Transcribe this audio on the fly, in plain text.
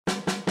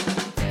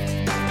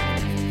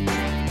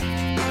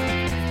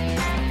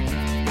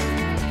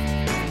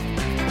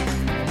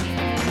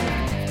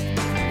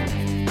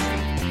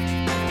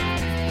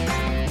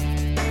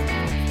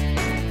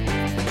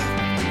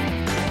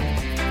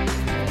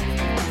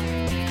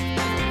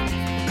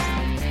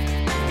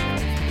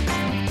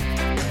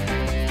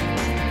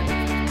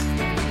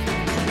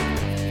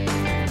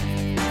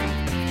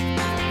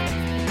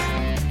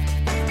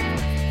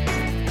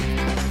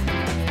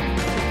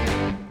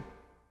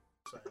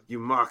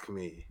mock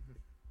me,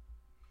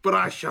 but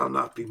I shall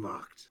not be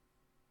mocked.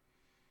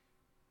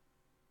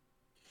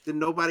 Did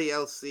nobody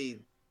else see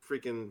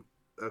freaking?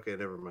 Okay,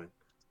 never mind.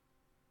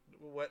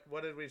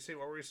 What did we see?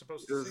 What were we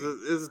supposed to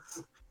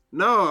see?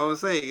 No, I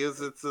was saying it's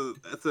a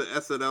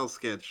SNL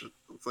sketch.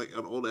 It's like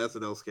an old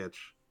SNL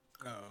sketch.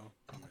 Oh.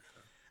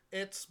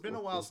 It's been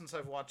a while since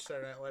I've watched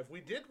Saturday Night Live. We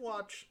did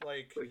watch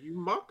like you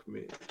mock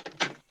me,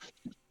 but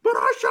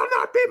I shall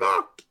not be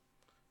mocked.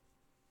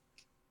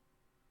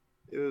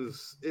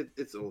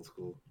 It's old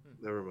school.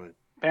 Never mind.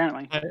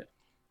 Apparently.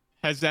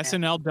 Has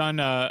SNL done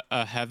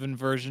a heaven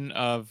version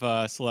of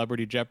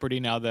Celebrity Jeopardy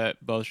now that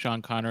both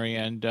Sean Connery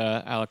and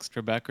Alex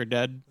Trebek are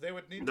dead? They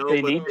would need No,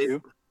 to but get they-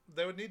 both,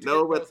 they would need to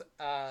No, get but-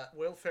 both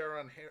Will Ferrell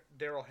and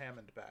Daryl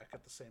Hammond back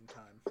at the same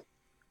time.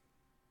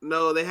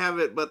 No, they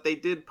haven't, but they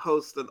did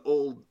post an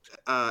old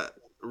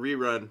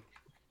rerun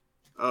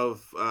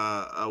of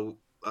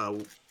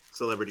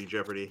Celebrity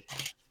Jeopardy.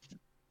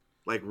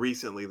 Like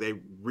recently, they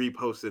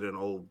reposted an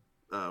old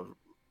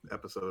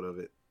episode of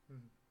it.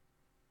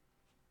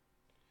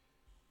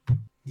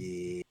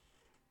 Yeah.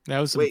 That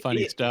was some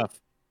funny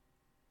stuff.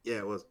 Yeah,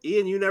 it was.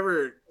 Ian, you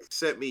never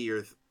sent me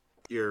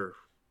your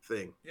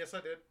thing. Yes, I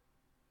did.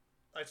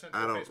 I sent you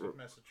a Facebook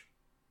message.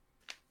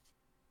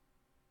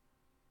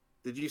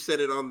 Did you send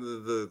it on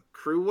the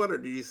crew one, or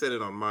did you send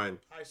it on mine?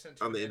 I sent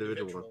you on the an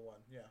individual one.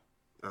 Yeah.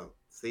 Oh,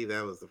 see,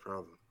 that was the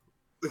problem.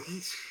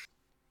 I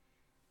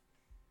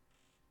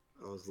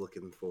was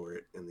looking for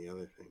it in the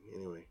other thing.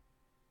 Anyway.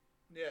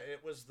 Yeah,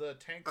 it was the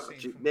tank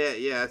scene.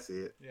 Yeah, I see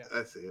it. Yeah.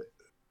 I see it.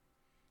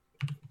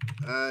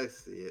 I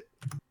see it.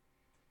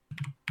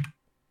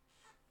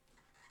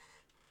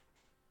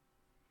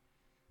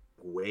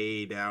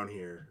 Way down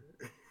here.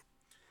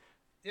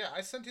 Yeah,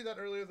 I sent you that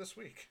earlier this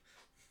week.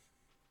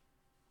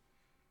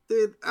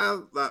 Dude,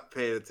 I'm not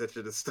paying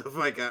attention to stuff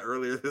I got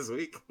earlier this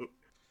week.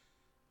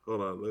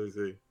 Hold on, let me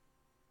see.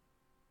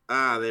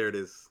 Ah, there it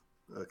is.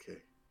 Okay.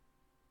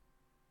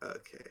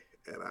 Okay,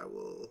 and I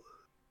will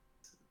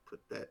put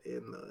that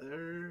in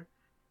there,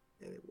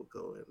 and it will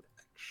go in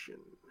action.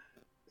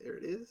 There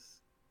it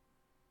is.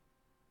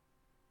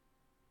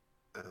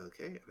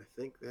 Okay, and I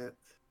think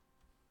that's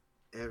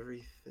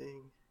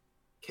everything.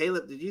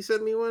 Caleb, did you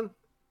send me one?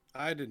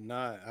 I did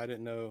not. I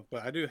didn't know,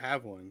 but I do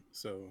have one,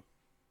 so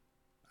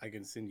I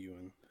can send you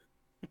one.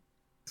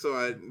 So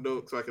I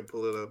know, so I can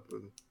pull it up.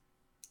 And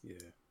yeah,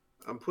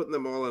 I'm putting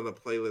them all in a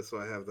playlist, so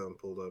I have them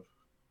pulled up.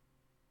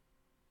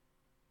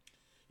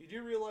 You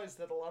do realize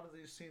that a lot of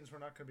these scenes we're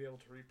not going to be able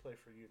to replay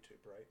for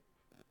YouTube, right?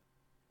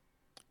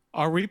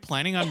 Are we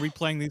planning on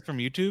replaying these from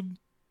YouTube?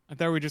 I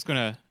thought we were just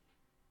going to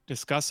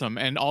discuss them.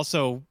 And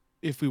also,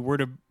 if we were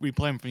to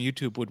replay them from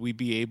YouTube, would we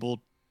be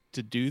able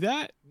to do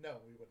that? No,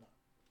 we would not.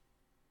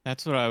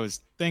 That's what I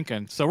was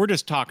thinking. So we're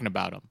just talking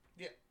about them.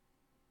 Yeah.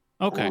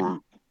 Okay. I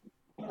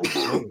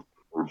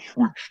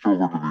switched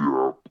over to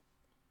the app.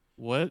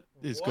 What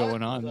is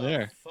going on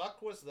there?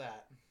 Fuck was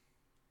that?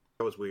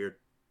 That was weird.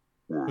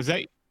 Was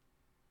that?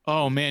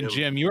 Oh man, Yeah.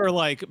 Jim, you are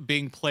like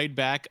being played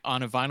back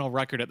on a vinyl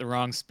record at the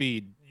wrong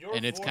speed,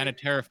 and it's kind of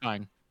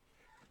terrifying.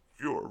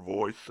 Your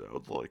voice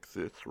sounds like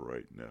this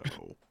right now.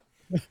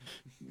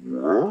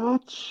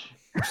 What?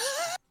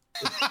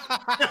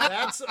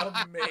 That's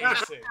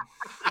amazing.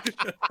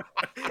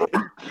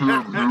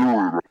 Can't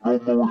hear it. I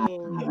don't know what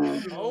you're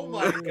doing. Oh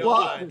my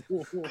god.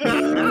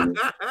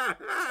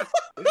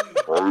 I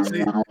literally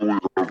have no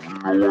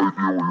idea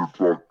what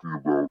you're talking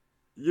about.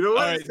 You know what?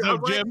 All right, it so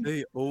sounds like, Jim,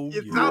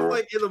 it sounds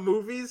like in the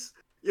movies.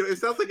 You know, it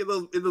sounds like in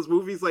those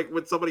movies, like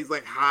when somebody's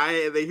like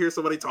high and they hear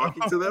somebody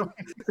talking to them.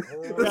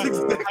 That's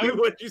exactly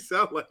what you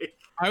sound like.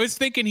 I was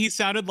thinking he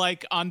sounded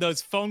like on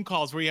those phone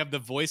calls where you have the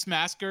voice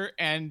masker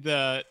and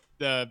the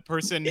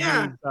person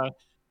Yeah. who's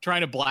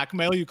trying to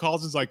blackmail you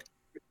calls is like,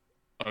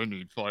 I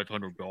need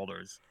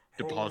 $500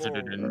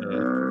 deposited in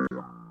the.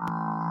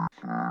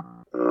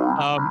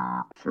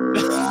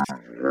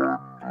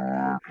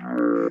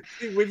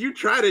 See, when you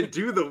try to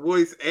do the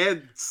voice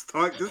and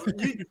talk,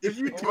 if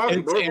you talk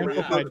It's normally, it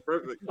amplified. sounds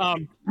perfect.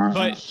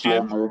 But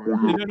Jim,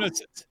 no,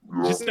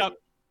 just stop.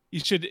 You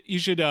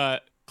should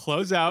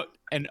close out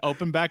and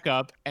open back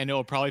up, and it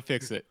will probably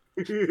fix it.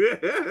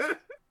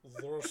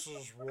 This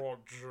is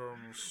what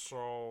Jim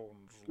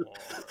sounds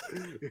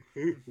like.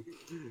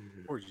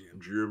 poor Jim.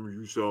 Jim,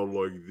 you sound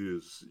like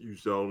this. You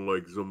sound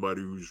like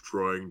somebody who's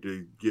trying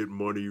to get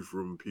money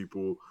from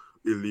people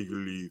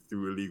illegally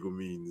through illegal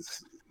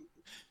means.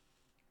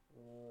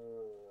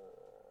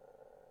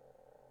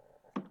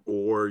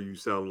 Or you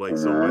sound like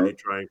somebody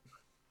trying.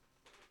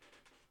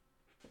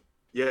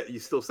 Yeah, you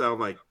still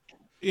sound like.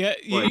 Yeah,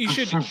 you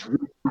should. This is what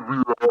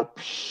the app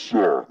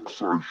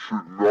sucks. I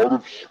should not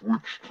have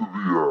switched to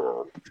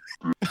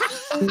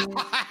the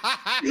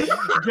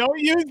app. Don't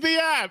use the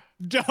app.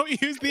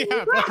 Don't use the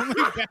app.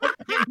 Only bad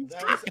things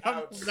That was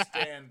come from that.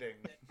 outstanding.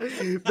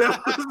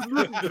 That was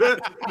the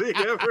best thing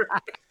ever.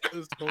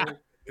 This whole,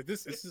 if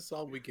this is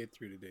all we get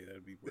through today,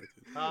 that'd be worth it.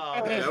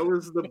 Oh, That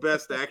was the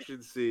best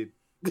action scene.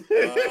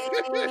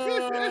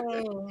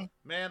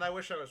 man, I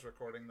wish I was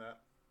recording that.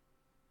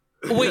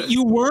 Wait,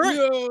 you were?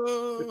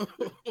 Yo!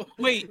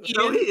 Wait,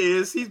 No, Ian, he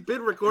is. He's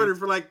been recording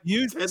for like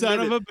you 10 son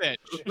of a minutes.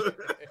 bitch.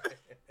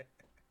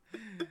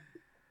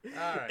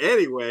 All right.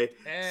 Anyway,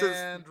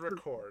 And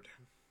record.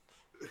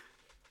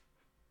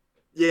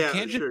 yeah, You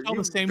can't just sure. tell the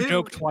You've same been-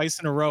 joke twice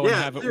in a row and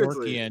Yeah, have it work,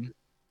 seriously. Ian.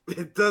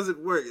 It doesn't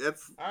work.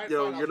 That's All right, you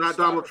know, fine, I'll you're just not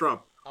stop Donald it.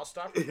 Trump. I'll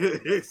stop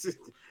recording.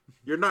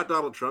 You're not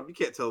Donald Trump. You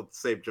can't tell the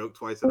same joke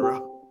twice in a row.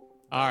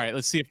 All right,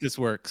 let's see if this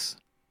works.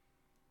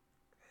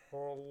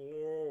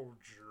 Hello,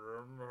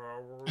 Jim. How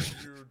are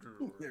you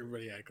doing?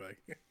 Everybody act like.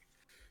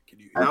 Can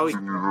you? Now we-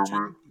 Can you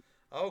hear me?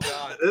 Oh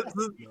God.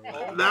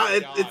 Now my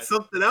it's God.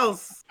 something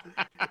else.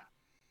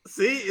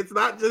 See, it's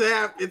not just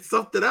app. It's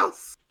something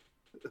else.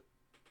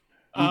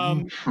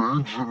 Didn't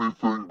change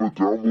anything but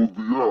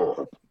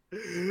download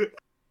the app.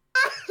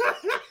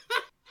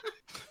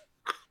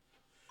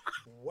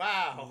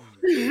 Wow.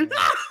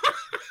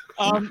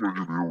 I can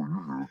hear what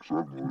you hear, 'cause I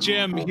have no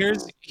Jim, idea.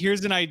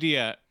 here's an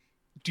idea.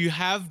 Do you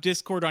have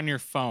Discord on your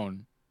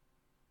phone?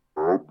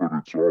 App, but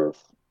it's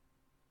off.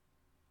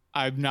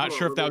 I'm not Hold on,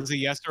 sure if that let me- was a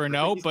yes or a I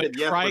no, think he but said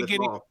yes, try it's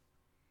getting off.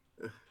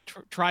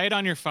 try it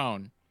on your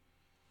phone.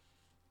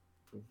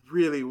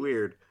 Really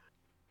weird.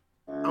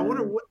 I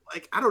wonder what.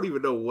 Like, I don't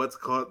even know what's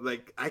called.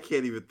 Like, I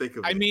can't even think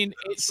of. I it. mean,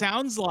 it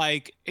sounds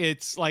like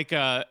it's like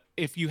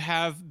if you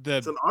have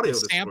It's the an audio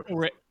sample distortion.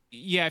 rate.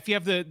 Yeah, if you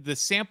have the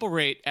sample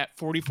rate at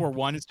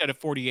 44.1 instead of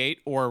 48,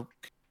 or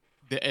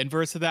the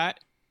inverse of that,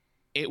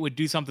 it would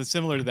do something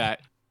similar to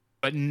that,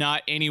 but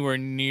not anywhere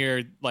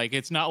near. Like,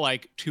 it's not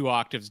like 2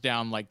 octaves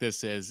down like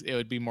this is. It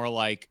would be more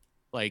like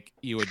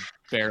you would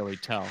barely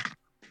tell.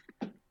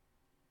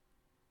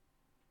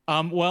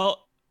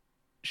 Well,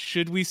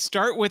 should we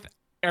start with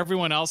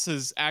everyone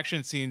else's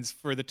action scenes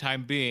for the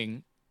time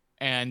being?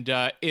 And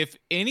if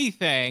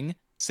anything,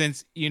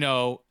 since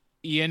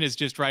Ian is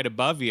just right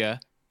above you,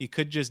 you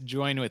could just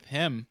join with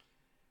him.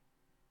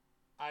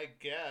 I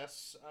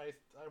guess. I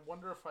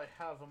wonder if I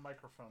have a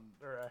microphone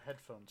or a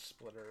headphone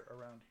splitter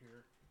around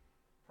here.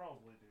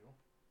 Probably do.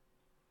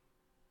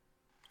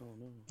 Oh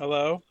no.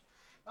 Hello?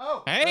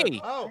 Oh. Hey!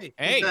 Oh.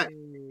 Hey, That-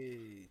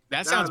 that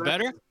Nah, sounds that's-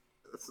 better.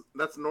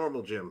 That's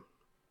normal, Jim.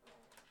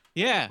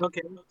 Yeah.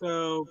 Okay,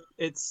 so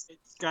it's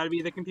got to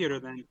be the computer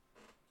then.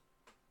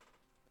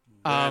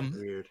 That's Um,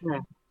 weird. Yeah.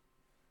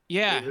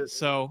 Yeah.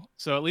 So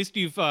at least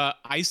you've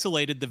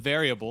isolated the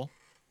variable.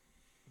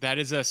 That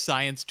is a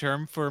science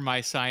term for my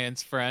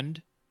science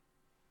friend.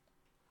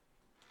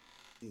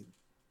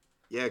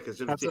 Yeah, because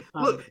That's a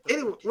fun- look,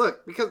 anyway,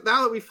 look, because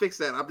now that we fixed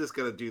that, I'm just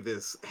gonna do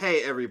this.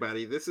 Hey,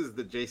 everybody, this is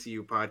the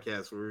JCU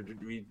podcast where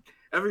we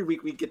every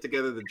week we get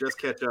together to just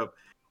catch up.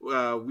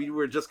 We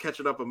were just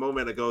catching up a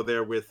moment ago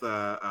there with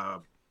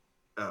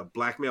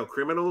blackmail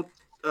criminal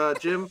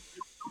Jim,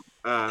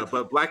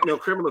 but blackmail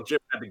criminal Jim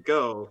had to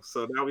go,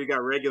 so now we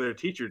got regular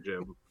teacher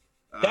Jim.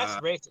 That's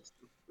racist.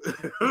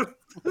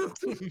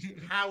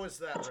 How is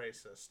that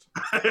racist?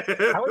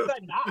 How is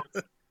that not?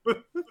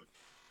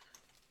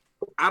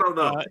 I don't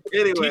know.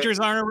 Anyway, Teachers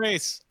aren't a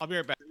race. I'll be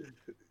right back.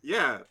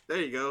 yeah,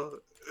 there you go.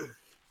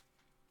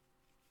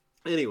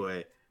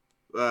 Anyway,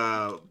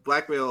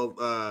 blackmail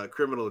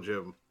criminal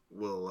Jim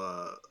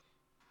will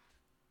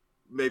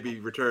maybe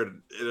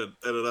return in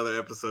another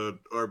episode,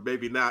 or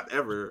maybe not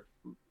ever.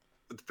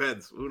 It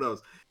depends. Who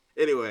knows?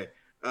 Anyway,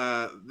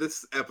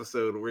 this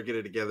episode we're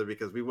getting together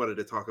because we wanted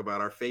to talk about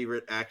our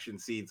favorite action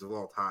scenes of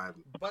all time.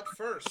 But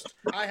first,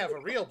 I have a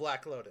real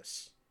Black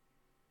Lotus.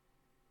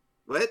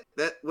 What?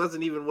 That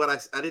wasn't even what I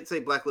didn't say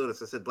Black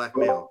Lotus. I said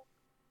blackmail.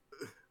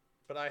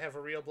 But I have a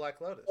real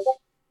Black Lotus.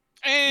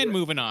 And Yeah.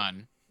 moving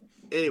on.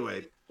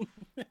 Anyway,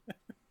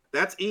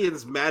 that's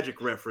Ian's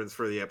magic reference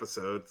for the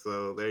episode.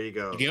 So there you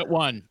go. You get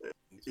one.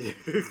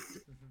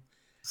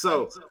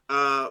 So,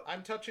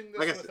 I'm touching this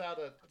Like I said- without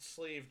a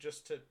sleeve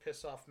just to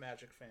piss off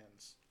Magic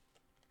fans.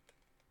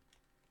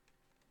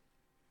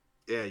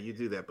 yeah, you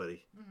do that,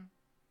 buddy. Yeah, you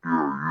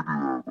do that,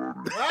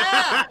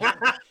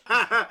 buddy.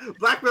 Ah!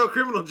 Blackmail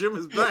criminal Jim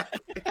is back,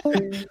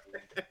 Why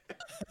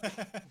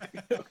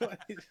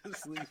he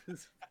just leave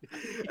his-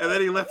 and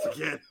then he left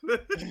again.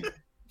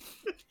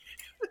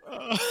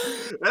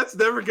 That's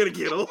never gonna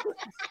get old.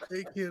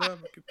 Take it on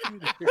the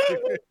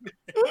computer.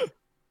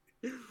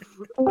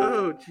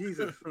 Oh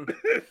Jesus!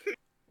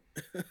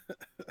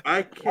 I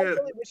I can't,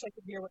 really wish I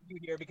could hear what you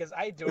hear because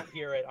I don't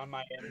hear it on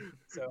my end.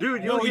 So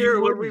dude. I- You'll No, hear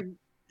you it when we.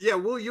 Yeah,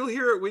 well, you'll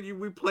hear it when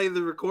we play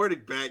the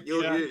recording back.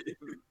 You'll Yeah. hear.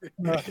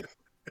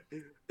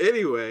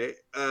 Anyway,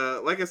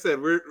 like I said,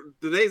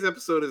 today's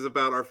episode is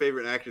about our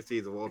favorite action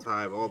scenes of all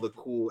time, all the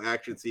cool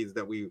action scenes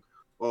that we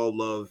all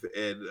love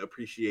and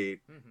appreciate,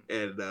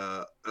 Mhm.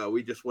 and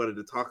we just wanted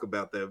to talk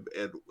about them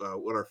and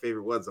what our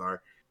favorite ones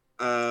are.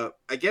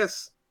 I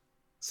guess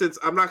since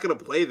I'm not going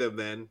to play them,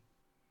 then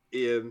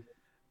Ian,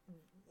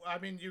 I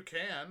mean, you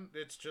can.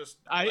 It's just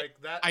I- like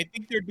that. I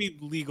think there'd be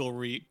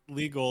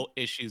legal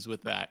issues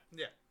with that.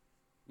 Yeah.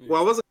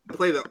 well, I wasn't going to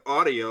play the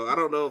audio. I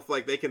don't know if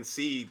like they can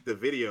see the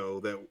video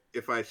that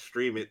if I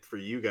stream it for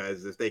you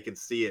guys, if they can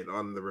see it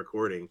on the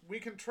recording. We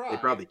can try. They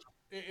probably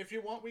If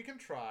you want, we can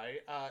try.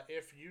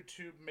 If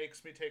YouTube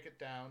makes me take it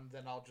down,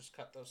 then I'll just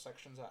cut those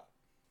sections out.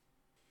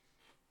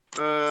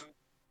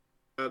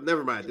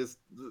 Never mind. Just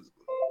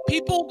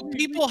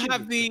People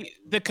have the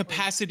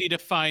capacity to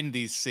find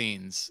these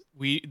scenes.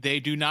 They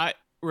do not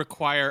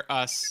require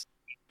us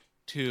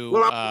to.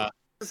 Well, I'm not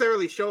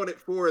necessarily showing it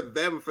for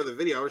them for the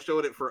video. I was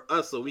showing it for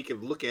us so we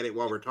can look at it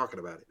while we're talking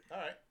about it. All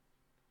right.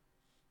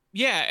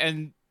 Yeah,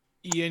 and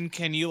Ian,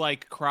 can you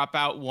like crop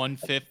out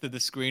 1/5 of the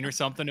screen or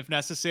something if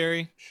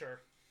necessary?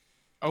 Sure.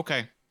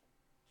 Okay.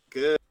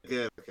 Good.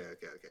 Okay.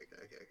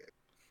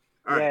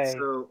 All right. Yay.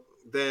 So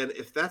then,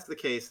 if that's the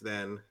case,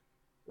 then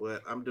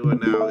what I'm doing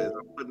now is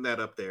I'm putting that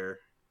up there.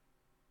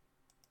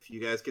 If you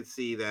guys can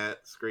see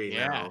that screen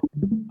Yeah. now.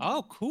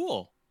 Oh,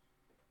 cool.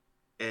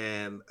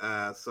 And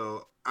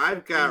so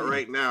I've got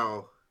right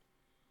now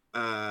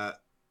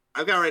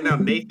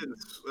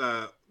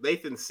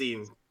Nathan's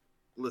scene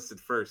listed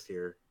first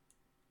here.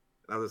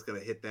 I'm just gonna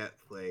hit that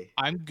play.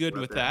 I'm good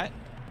About with that.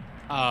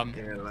 that.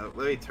 And let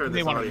me turn They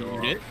this want to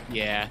audio mute off. it.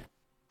 Yeah.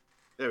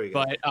 There we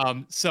go.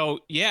 But so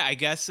yeah, I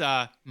guess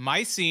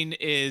my scene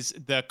is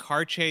the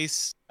car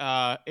chase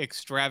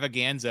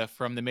extravaganza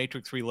from The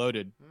Matrix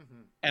Reloaded.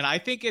 Mm-hmm. And I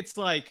think it's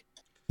like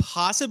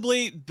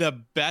possibly the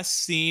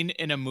best scene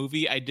in a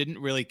movie I didn't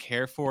really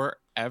care for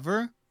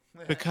ever,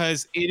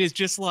 because it is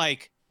just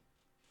like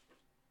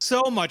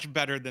so much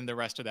better than the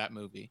rest of that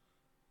movie.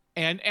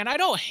 And I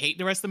don't hate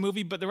the rest of the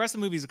movie, but the rest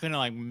of the movie is kind of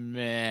like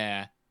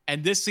meh.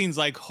 And this scene's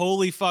like,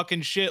 holy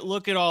fucking shit,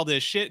 look at all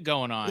this shit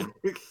going on.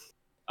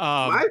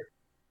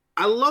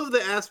 I love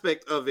the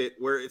aspect of it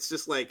where it's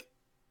just like,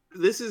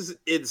 this is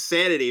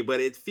insanity, but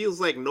it feels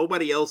like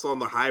nobody else on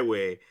the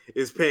highway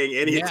is paying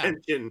any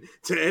attention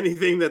to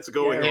anything that's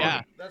going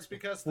on. That's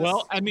because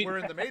we're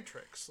in the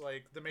Matrix.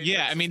 Like the Matrix.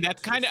 Yeah, I mean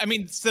that's kind of. I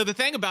mean, so the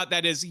thing about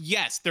that is,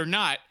 yes, they're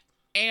not,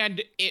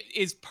 and it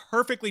is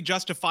perfectly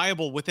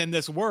justifiable within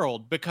this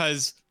world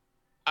because,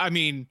 I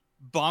mean,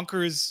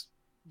 bonkers,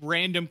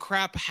 random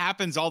crap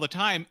happens all the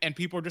time, and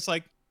people are just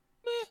like,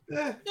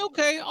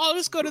 okay, I'll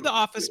just go to the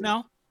office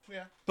now.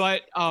 Yeah.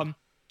 But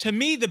to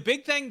me, the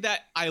big thing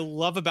that I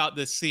love about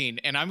this scene,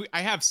 and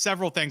I have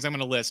several things I'm going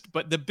to list,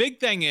 but the big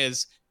thing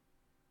is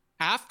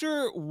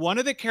after one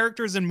of the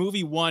characters in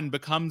movie one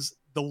becomes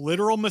the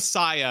literal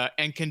messiah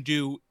and can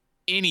do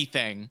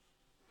anything,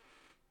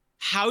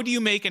 how do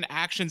you make an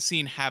action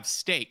scene have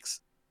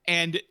stakes?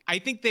 And I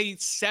think they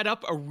set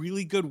up a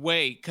really good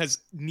way because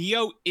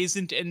Neo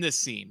isn't in this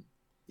scene,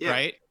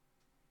 right?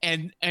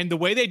 And the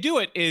way they do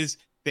it is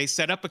they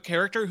set up a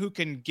character who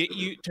can get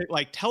you to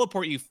like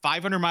teleport you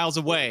 500 miles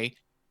away.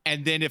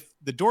 And then if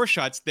the door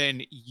shuts,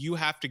 then you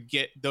have to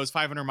get those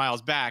 500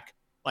 miles back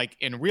like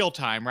in real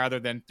time rather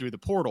than through the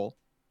portal.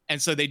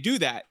 And so they do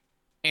that.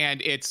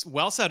 And it's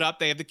well set up.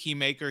 They have the key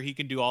maker. He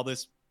can do all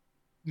this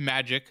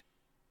magic.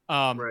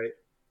 Right.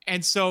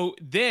 And so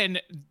then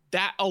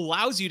that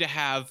allows you to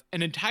have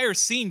an entire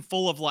scene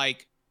full of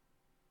like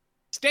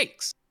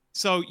stakes.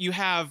 So you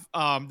have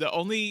the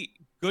only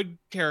good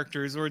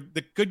characters, or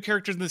the good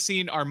characters in the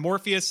scene are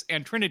Morpheus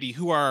and Trinity,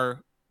 who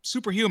are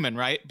superhuman,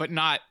 right? But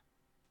not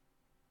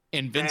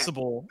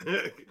invincible,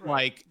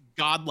 like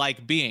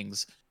godlike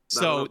beings.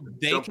 So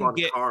they can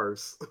get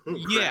cars.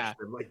 Yeah,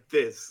 like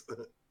this.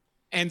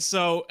 And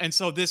so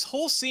this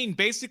whole scene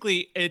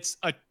basically it's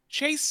a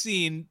chase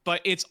scene, but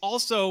it's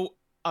also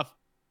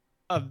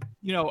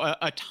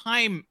a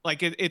time,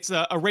 like it's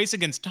a race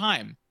against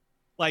time.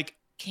 Like,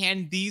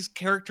 can these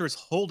characters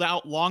hold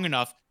out long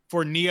enough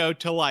for Neo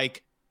to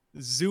like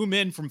zoom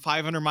in from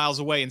 500 miles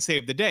away and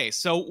save the day?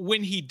 So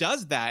when he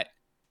does that,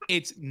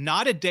 it's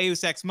not a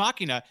Deus Ex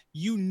Machina.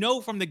 You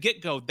know from the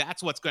get-go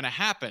that's what's going to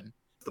happen.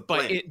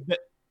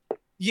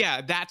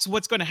 That's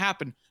what's going to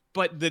happen.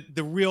 But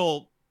the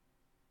real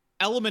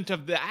element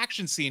of the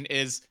action scene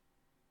is,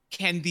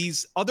 can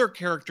these other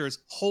characters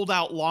hold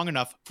out long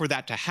enough for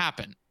that to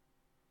happen?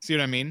 See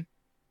what I mean?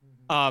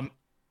 And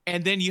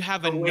then you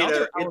have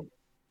another.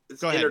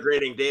 It's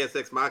integrating Deus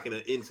Ex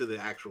Machina into the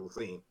actual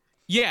scene.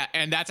 Yeah,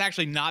 and that's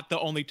actually not the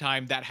only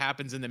time that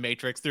happens in the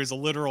Matrix. There's a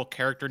literal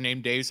character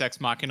named Deus Ex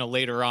Machina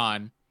later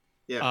on.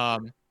 Yeah.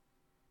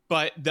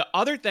 But the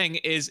other thing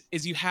is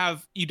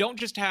you don't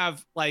just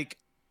have like,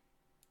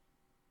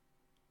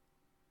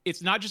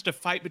 it's not just a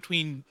fight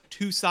between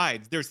two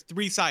sides. There's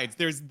three sides.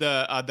 There's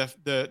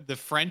the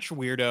French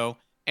weirdo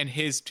and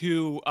his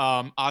two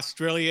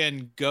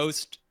Australian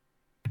ghost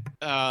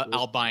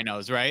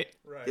albinos, right?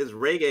 Right. His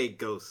reggae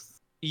ghosts.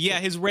 Yeah,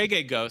 his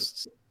reggae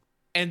ghosts.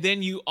 And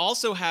then you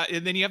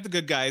have the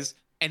good guys,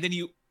 and then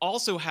you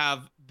also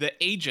have the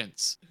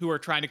agents who are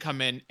trying to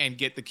come in and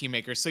get the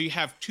keymaker. So you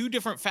have two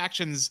different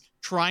factions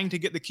trying to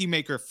get the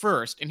keymaker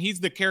first, and he's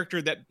the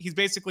character he's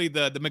basically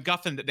the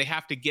MacGuffin that they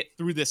have to get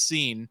through this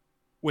scene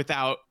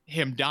without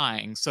him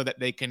dying so that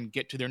they can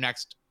get to their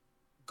next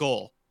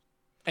goal.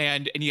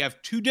 And you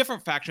have two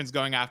different factions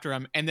going after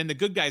him, and then the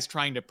good guys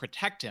trying to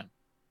protect him.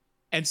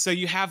 And so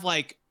you have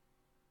like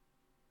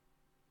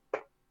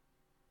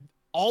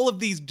all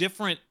these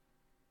different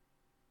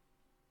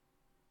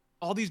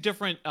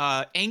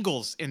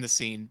angles in the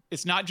scene.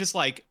 It's not just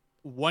like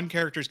one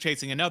character's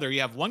chasing another.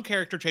 You have one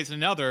character chasing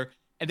another,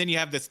 and then you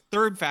have this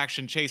third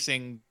faction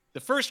chasing the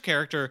first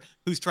character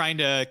who's trying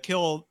to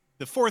kill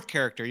the fourth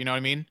character. You know what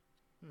I mean?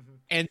 Mhm.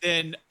 And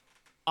then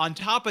on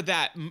top of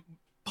that,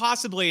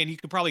 possibly, and you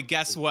could probably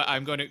guess what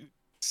I'm going to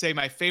say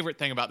my favorite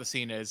thing about the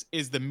scene is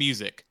the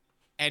music.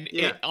 And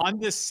Yeah. on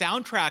this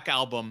soundtrack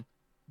album,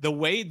 the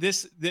way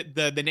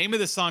the name of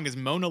the song is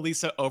Mona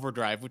Lisa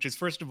Overdrive, which is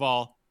first of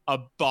all a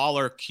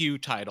baller Q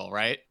title,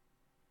 right?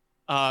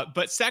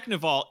 But second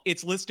of all,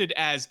 it's listed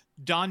as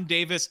Don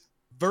Davis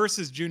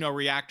versus Juno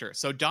Reactor.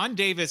 So Don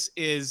Davis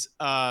is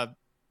a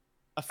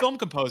film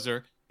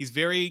composer. He's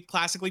very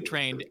classically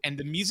trained, and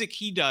the music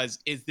he does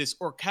is this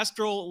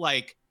orchestral,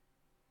 like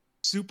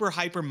super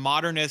hyper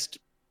modernist,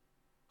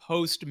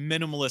 post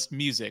minimalist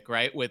music,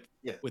 right? With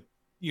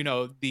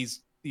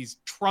these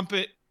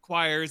trumpet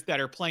choirs that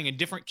are playing in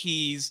different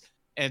keys,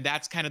 and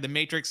that's kind of the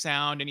Matrix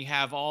sound. And you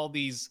have all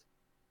these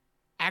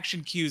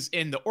action cues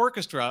in the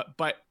orchestra,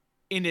 but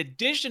in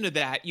addition to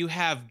that, you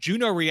have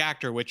Juno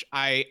Reactor, which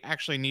I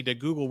actually need to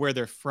Google where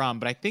they're from,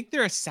 but I think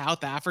they're a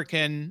South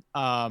African.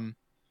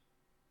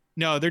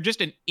 No, they're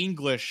just an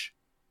English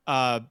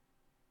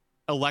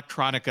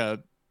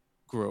electronica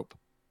group.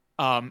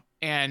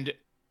 And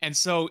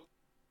so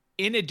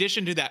in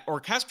addition to that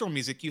orchestral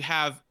music, you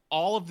have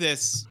all of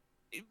this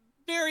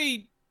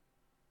very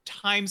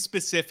time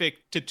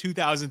specific to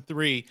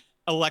 2003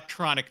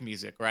 electronic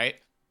music, right?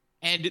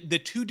 And the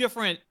two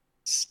different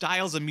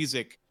styles of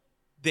music,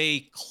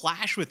 they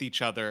clash with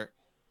each other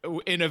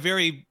in a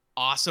very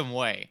awesome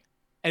way.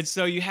 And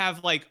so you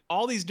have like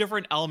all these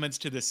different elements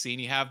to this scene.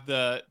 You have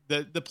the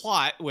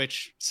plot,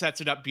 which sets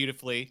it up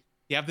beautifully.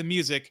 You have the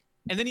music,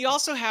 and then you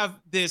also have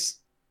this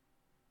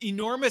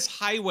enormous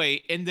highway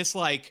in this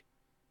like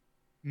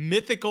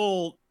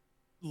mythical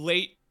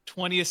late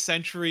 20th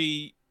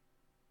century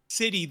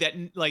city that,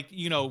 like,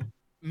 you know,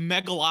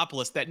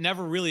 megalopolis that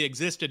never really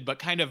existed, but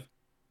kind of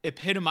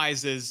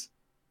epitomizes,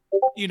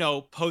 you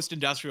know,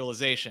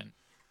 post-industrialization.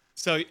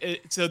 So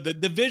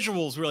the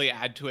visuals really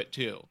add to it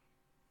too.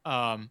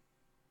 But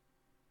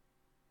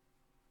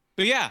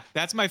yeah,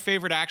 that's my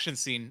favorite action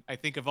scene, I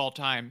think, of all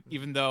time,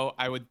 even though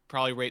I would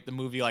probably rate the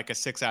movie like a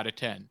 6 out of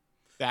 10.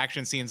 The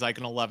action scene's like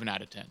an 11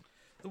 out of 10.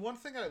 The one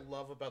thing I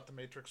love about The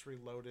Matrix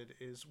Reloaded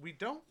is we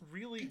don't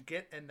really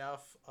get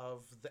enough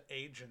of the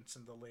agents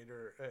in the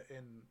later,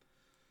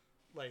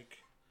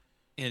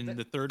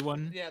 the third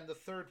one? Yeah, in the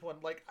third one.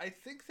 Like, I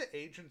think the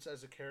agents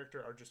as a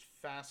character are just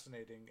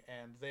fascinating,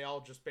 and they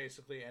all just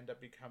basically end up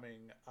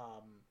becoming,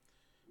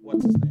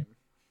 what's his name?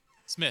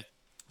 Smith,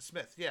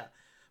 yeah.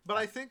 But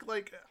I think,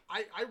 like,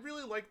 I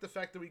really like the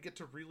fact that we get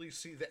to really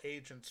see the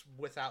agents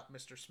without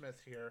Mr. Smith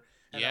here.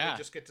 And we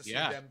just get to see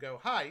them go,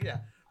 hi,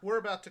 we're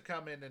about to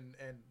come in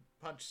and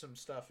punch some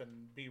stuff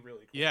and be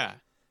really cool. Yeah,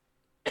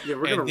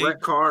 we're going to wreck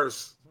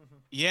cars.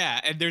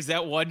 Yeah, and there's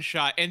that one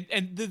shot. And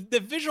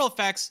the visual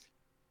effects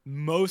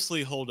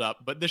mostly hold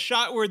up. But the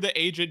on where the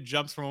agent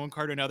jumps from one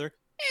car to another,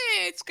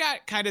 it's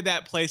got kind of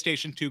that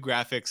PlayStation 2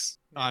 graphics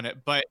on it.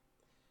 But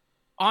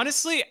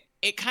honestly,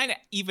 it kind of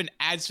even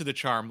adds to the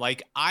charm.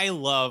 Like, I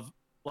love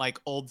like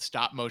old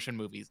stop motion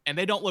movies, and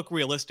they don't look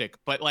realistic,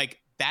 but like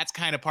that's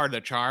kind of part of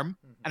the charm.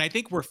 Mm-hmm. And I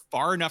think we're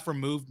far enough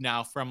removed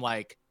now from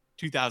like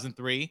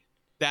 2003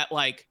 that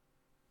like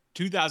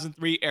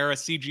 2003 era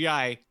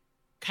CGI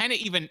kind of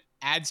even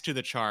adds to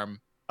the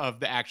charm of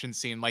the action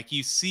scene. Like,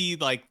 you see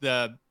like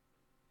the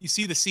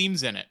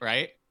seams in it,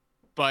 right?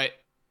 But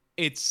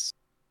it's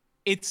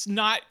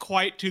not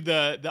quite to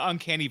the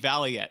uncanny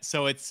valley yet.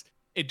 So it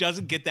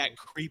doesn't get that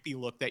creepy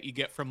look that you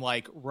get from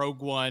like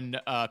Rogue One,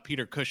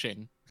 Peter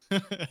Cushing.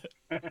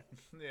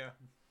 Yeah.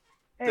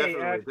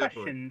 Hey,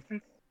 question.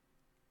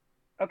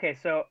 Okay,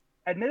 so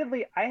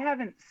admittedly, I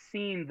haven't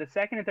seen the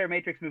second and third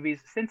Matrix movies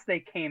since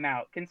they came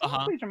out. Can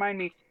someone please remind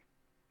me,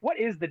 what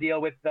is the deal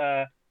with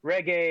the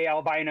reggae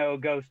albino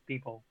ghost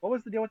people? What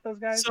was the deal with those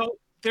guys? So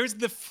there's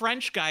the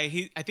French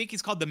guy. I think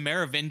he's called the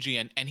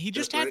Merovingian, and he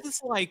just had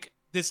this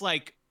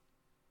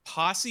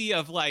posse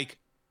of like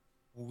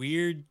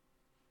weird.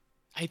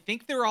 I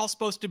think they're all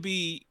supposed to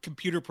be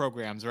computer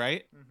programs,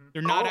 right? Mm-hmm.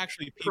 They're not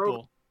actually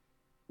people.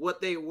 What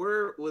they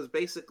were was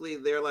basically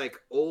they're like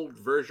old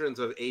versions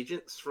of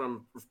agents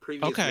from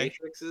previous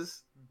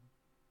Matrixes.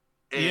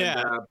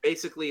 And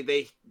basically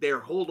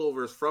they're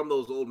holdovers from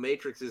those old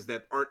Matrixes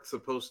that aren't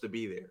supposed to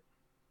be there.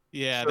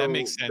 Yeah, so that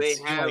makes sense.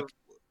 They have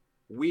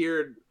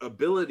weird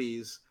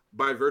abilities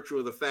by virtue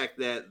of the fact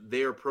that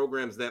they're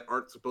programs that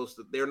aren't supposed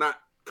to, they're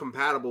not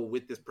compatible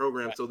with this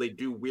program, so they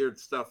do weird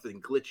stuff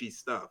and glitchy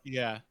stuff.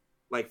 Yeah.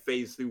 Like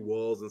phase through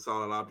walls and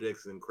solid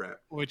objects and crap.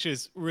 Which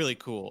is really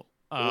cool.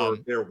 Or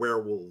they're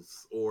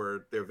werewolves,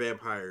 or they're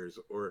vampires,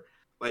 or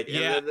like,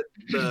 and then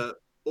the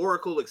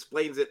Oracle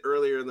explains it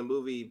earlier in the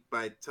movie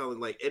by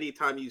telling, like,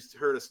 anytime you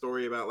heard a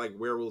story about like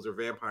werewolves or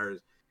vampires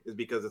is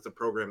because it's a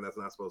program that's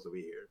not supposed to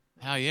be here.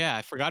 Oh yeah,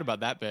 I forgot about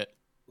that bit.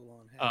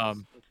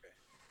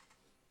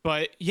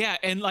 But yeah,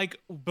 and like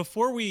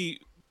before we,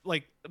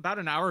 like about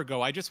an hour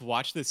ago, I just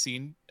watched this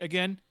scene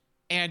again,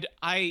 and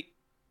I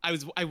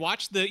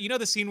watched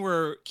the scene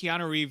where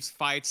Keanu Reeves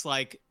fights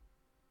like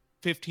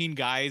 15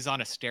 guys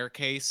on a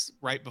staircase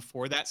right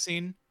before that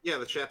scene. Yeah,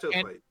 the chateau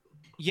fight.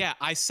 Yeah,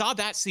 I saw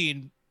that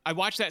scene. I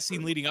watched that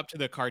scene leading up to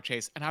the car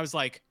chase, and I was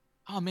like,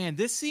 oh man,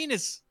 this scene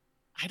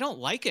I don't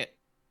like it.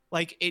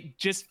 Like, it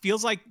just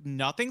feels like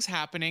nothing's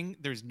happening.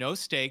 There's no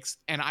stakes.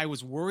 And I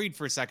was worried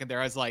for a second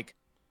there. I was like,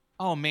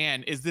 oh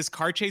man, is this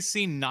car chase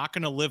scene not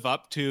going to live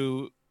up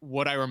to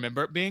what I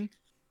remember it being?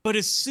 But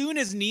as soon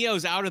as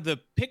Neo's out of the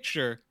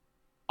picture,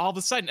 all of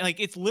a sudden, like,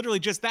 it's literally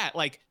just that.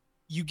 Like,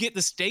 you get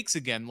the stakes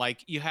again.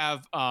 Like, you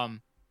have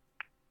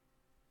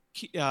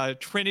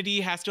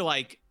Trinity has to,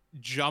 like,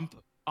 jump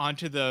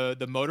onto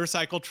the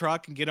motorcycle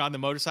truck and get on the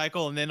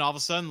motorcycle. And then all of a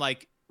sudden,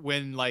 like,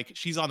 when, like,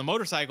 she's on the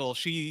motorcycle,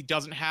 she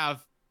doesn't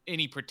have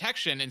any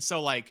protection. And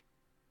so, like,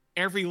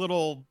 every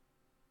little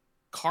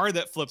car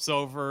that flips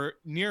over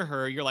near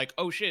her, you're like,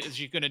 oh shit, is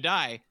she gonna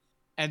die?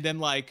 And then,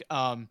 like,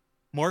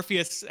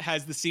 Morpheus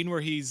has the scene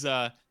where he's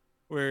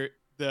where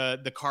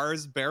the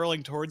car's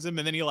barreling towards him,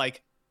 and then he,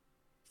 like,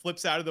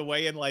 flips out of the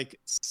way and, like,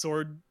 gets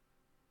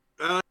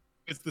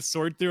the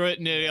sword through it,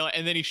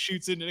 and then he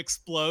shoots it and it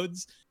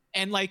explodes.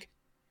 And, like,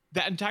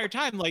 that entire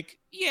time, like,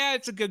 yeah,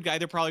 it's a good guy,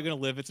 they're probably gonna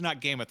live, it's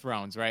not Game of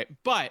Thrones, right?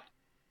 But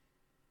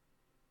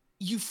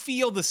you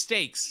feel the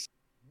stakes,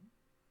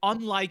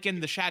 unlike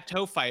in the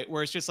chateau fight,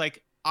 where it's just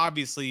like,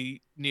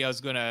 obviously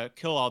Neo's gonna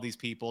kill all these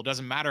people,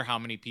 doesn't matter how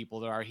many people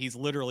there are, he's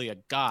literally a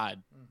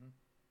god.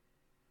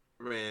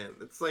 Man,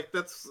 it's like,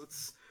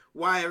 it's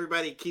why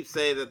everybody keeps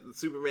saying that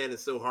Superman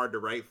is so hard to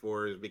write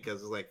for, is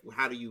because it's like,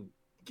 how do you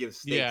give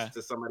stakes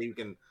to somebody who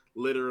can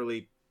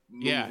literally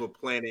move a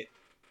planet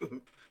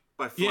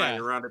by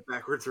flying around it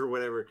backwards or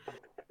whatever?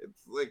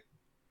 It's like,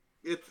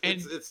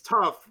 it's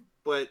tough,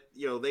 but,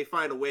 you know, they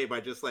find a way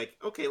by just like,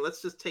 okay,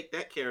 let's just take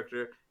that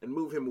character and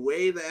move him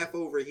way the F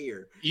over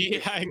here.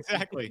 Yeah,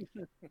 exactly.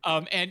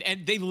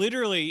 And they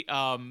literally,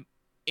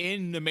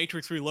 in The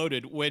Matrix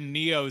Reloaded, when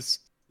Neo's,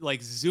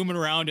 like, zooming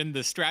around in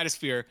the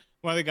stratosphere,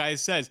 one of the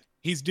guys says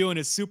he's doing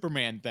his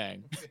Superman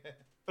thing.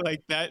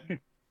 Like that.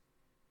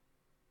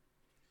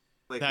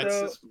 Like,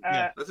 let's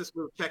just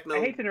move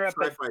techno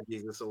sci-fi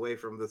Jesus away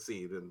from the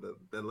scene, and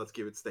then let's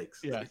give it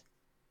stakes. Yeah,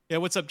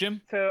 what's up,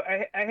 Jim? So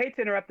I hate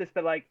to interrupt this,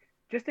 but, like,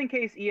 just in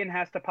case Ian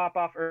has to pop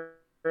off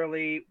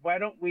early, why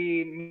don't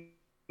we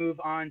move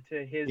on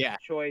to his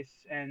choice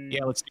and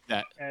let's do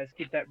that.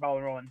 Keep that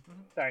ball rolling.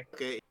 Sorry.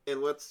 Okay,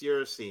 and what's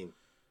your scene?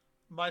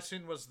 My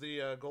scene was the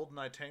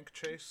GoldenEye tank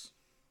chase.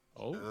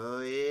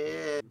 Oh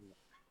yeah.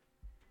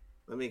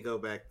 Let me go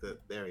back to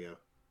there. We go.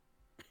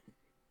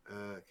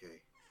 Okay,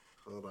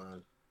 hold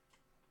on.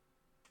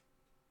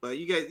 Well,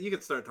 you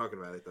can start talking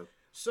about it though.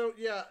 So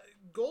yeah,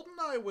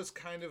 GoldenEye was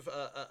kind of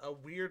a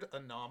weird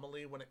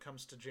anomaly when it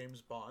comes to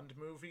James Bond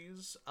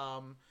movies,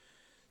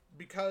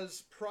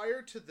 because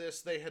prior to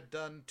this they had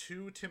done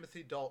 2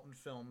 Timothy Dalton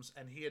films,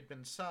 and he had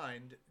been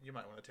signed. You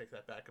might want to take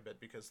that back a bit,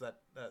 because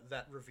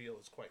that reveal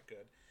is quite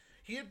good.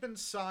 He had been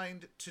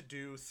signed to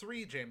do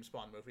 3 James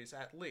Bond movies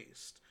at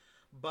least,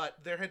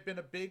 but there had been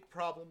a big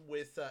problem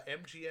with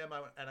MGM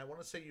and I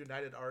want to say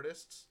United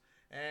Artists,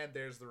 and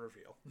there's the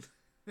reveal.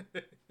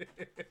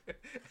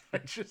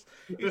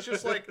 He's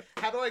just like,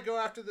 how do I go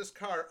after this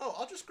car? Oh,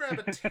 I'll just grab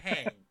a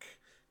tank,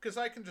 because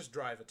I can just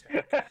drive a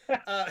tank.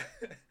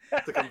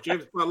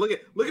 James Bond,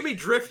 look at me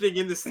drifting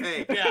in this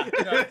tank. Yeah,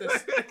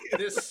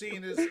 this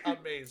scene is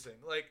amazing.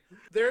 Like,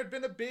 there had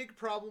been a big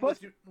problem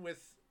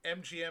with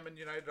MGM and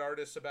United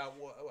Artists about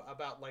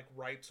like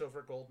rights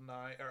over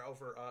GoldenEye or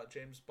over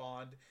James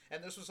Bond,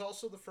 and this was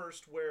also the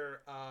first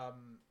where I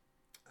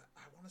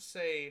want to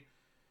say,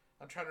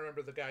 I'm trying to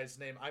remember the guy's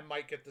name. I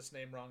might get this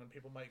name wrong and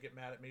people might get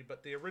mad at me,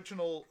 but the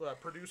original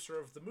producer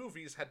of the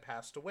movies had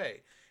passed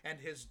away, and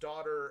his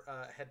daughter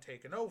had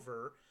taken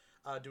over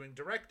doing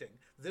directing.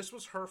 This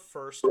was her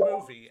first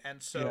movie,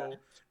 and so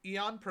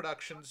Eon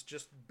Productions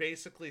just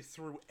basically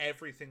threw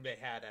everything they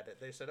had at it.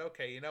 They said,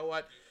 okay, you know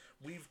what?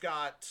 We've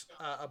got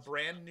a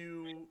brand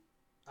new...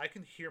 I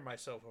can hear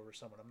myself over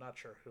someone. I'm not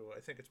sure who. I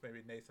think it's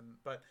maybe Nathan.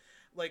 But,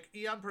 like,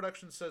 Eon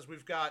Productions says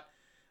we've got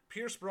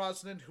Pierce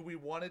Brosnan, who we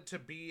wanted to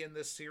be in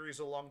this series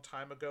a long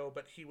time ago,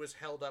 but he was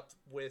held up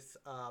with...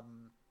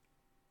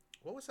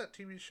 what was that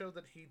TV show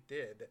that he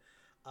did?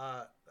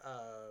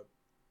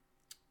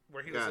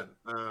 Where he was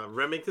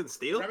Remington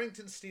Steele?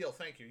 Remington Steele,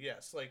 thank you,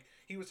 yes. Like,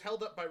 he was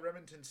held up by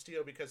Remington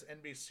Steele because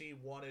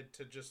NBC wanted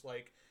to just,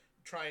 like,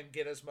 try and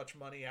get as much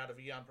money out of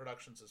Eon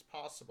Productions as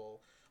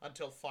possible,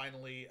 until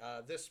finally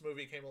this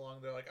movie came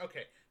along. They're like,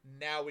 okay,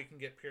 now we can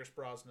get Pierce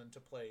Brosnan to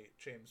play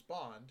James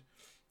Bond.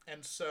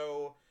 And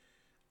so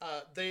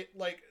they,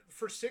 like,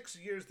 for 6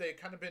 years they had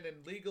kind of been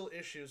in legal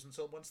issues, and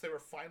so once they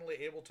were finally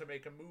able to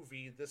make a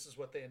movie, this is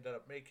what they ended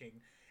up making.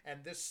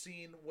 And this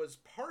scene was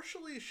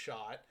partially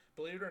shot,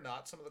 believe it or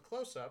not, some of the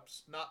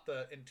close-ups, not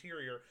the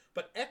interior,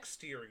 but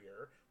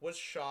exterior, was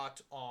shot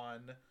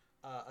on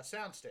a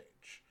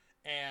soundstage.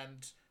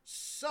 And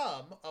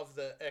some of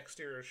the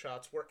exterior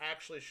shots were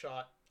actually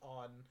shot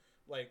on,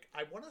 like,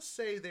 I want to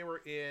say they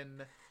were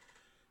in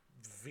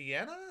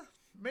Vienna,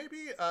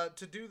 maybe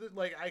to do the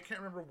like I can't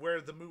remember where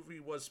the movie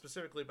was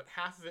specifically, but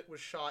half of it was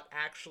shot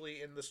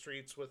actually in the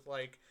streets with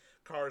like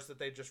cars that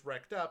they just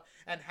wrecked up,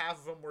 and half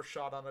of them were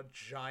shot on a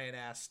giant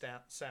ass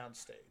sound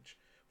stage.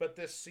 But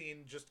this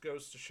scene just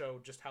goes to show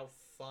just how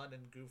fun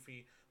and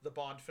goofy the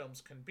Bond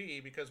films can be,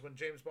 because when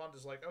James Bond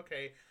is like,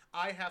 okay,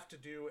 I have to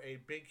do a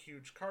big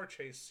huge car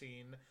chase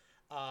scene,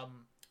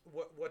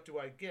 what do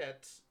I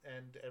get?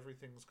 And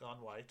everything's gone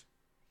white.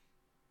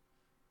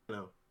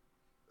 No,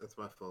 that's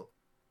my fault.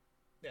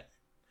 Yeah.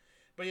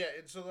 But yeah,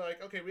 and so they're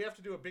like, okay, we have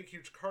to do a big,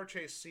 huge car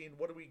chase scene.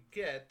 What do we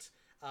get?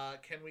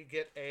 Can we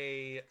get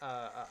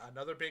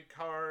another big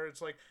car?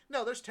 It's like,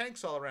 no, there's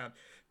tanks all around.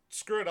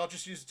 Screw it, I'll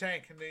just use a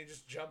tank. And then he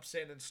just jumps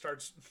in and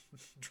starts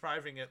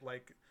driving it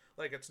like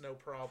it's no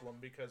problem,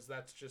 because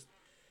that's just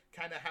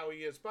kind of how he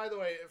is. By the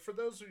way, for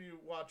those of you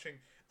watching,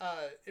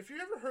 if you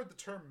ever heard the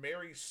term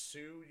Mary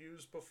Sue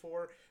used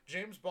before,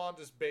 James Bond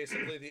is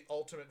basically the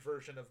ultimate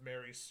version of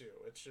Mary Sue.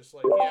 It's just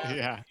like,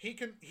 yeah. He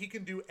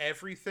can do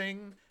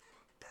everything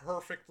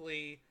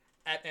perfectly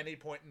at any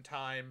point in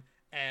time.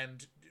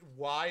 And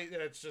why?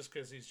 It's just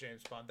because he's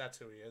James Bond. That's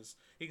who he is.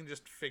 He can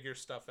just figure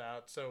stuff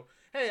out. So,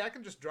 hey, I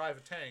can just drive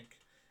a tank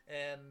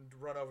and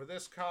run over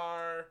this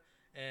car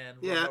and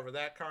run over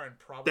that car and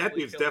probably that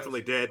dude's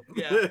definitely dead.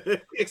 Yeah,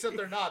 except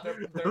they're not.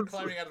 They're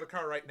climbing out of the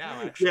car right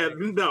now. Actually.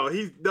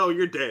 Yeah, no,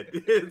 you're dead.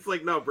 It's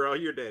like, no, bro,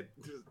 you're dead.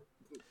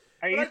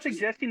 Are you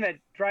suggesting that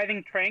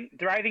driving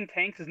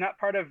tanks is not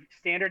part of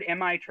standard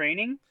MI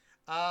training?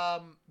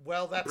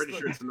 Well, that's pretty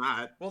sure it's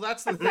not. Well,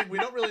 that's the thing. We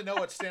don't really know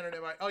what standard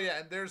MI. Oh yeah,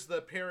 and there's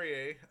the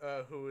Perrier,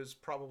 who is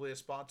probably a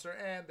sponsor,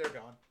 and they're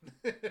gone.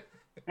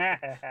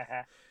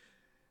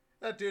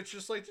 That dude's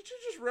just like, did you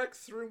just wreck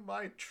through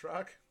my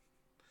truck?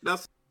 Now,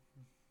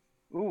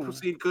 the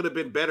scene could have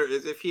been better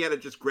is if he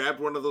had just grabbed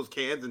one of those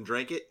cans and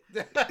drank it.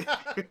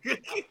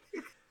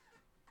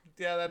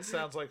 Yeah, that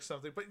sounds like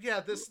something. But yeah,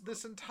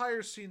 this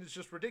entire scene is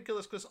just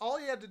ridiculous, because all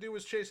he had to do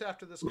was chase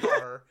after this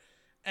car,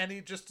 and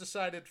he just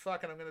decided,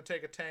 fuck it, I'm going to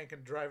take a tank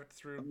and drive it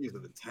through. I'm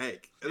using the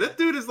tank. And that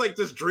dude is like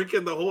just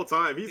drinking the whole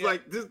time. He's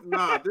like, this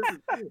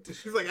is.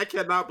 He's like, I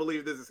cannot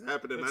believe this is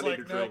happening. It's I need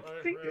to drink.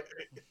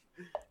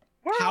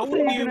 Where else are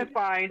you going to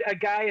find a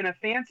guy in a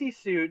fancy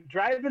suit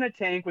driving a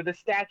tank with a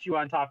statue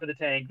on top of the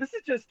tank? This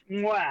is just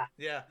mwah.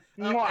 Yeah.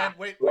 Mwah. And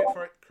wait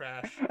for it.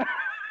 Crash.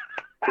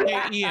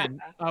 Hey, Ian,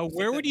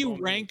 where would you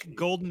rank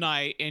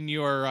GoldenEye in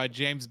your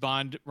James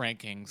Bond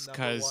rankings?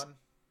 Because,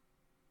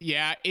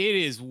 yeah, it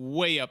is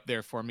way up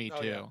there for me,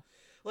 too. Yeah.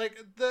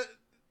 Like, the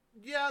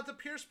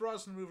Pierce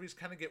Brosnan movies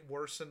kind of get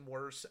worse and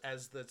worse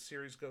as the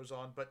series goes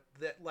on, but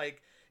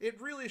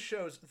it really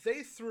shows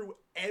they threw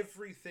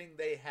everything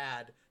they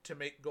had to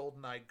make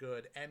GoldenEye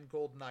good, and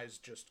GoldenEye's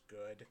just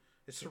good.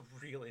 It's a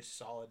really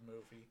solid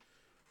movie.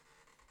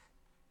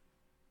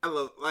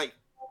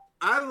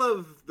 I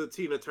love the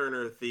Tina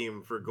Turner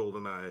theme for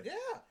GoldenEye. Yeah.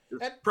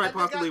 It's probably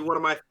possibly one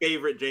of my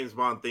favorite James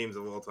Bond themes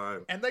of all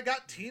time. And they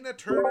got Tina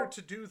Turner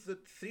to do the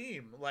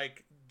theme.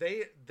 Like,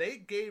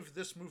 they gave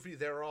this movie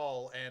their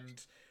all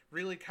and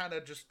really kind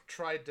of just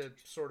tried to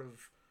sort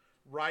of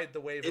ride the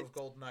wave of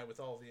GoldenEye with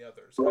all the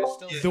others.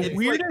 The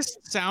weirdest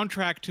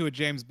soundtrack to a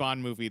James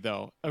Bond movie,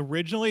 though,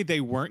 originally they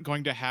weren't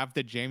going to have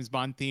the James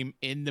Bond theme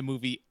in the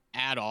movie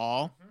at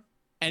all. Mm-hmm.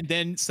 And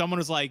then someone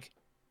was like,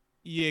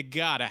 you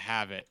gotta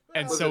have it.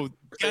 And so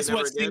guess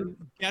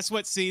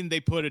what scene they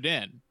put it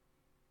in?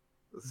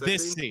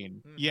 This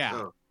scene. Yeah.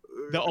 Oh.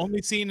 The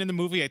only scene in the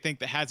movie I think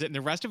that has it, and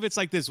the rest of it's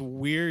like this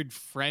weird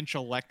French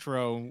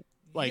electro,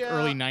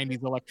 early 90s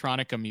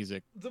electronica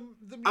music. The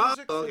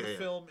music for the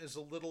film is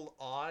a little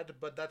odd,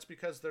 but that's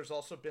because there's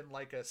also been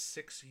like a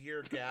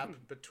 6-year gap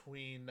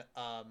between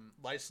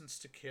License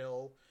to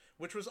Kill,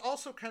 which was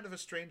also kind of a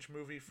strange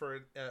movie for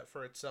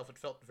itself. It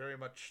felt very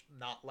much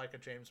not like a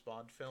James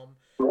Bond film.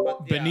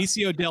 But, yeah.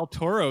 Benicio del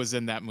Toro's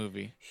in that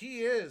movie.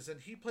 He is, and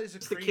he plays a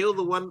great...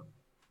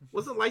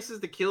 Wasn't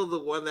License to Kill the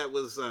one that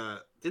was...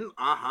 didn't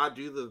Aha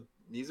do the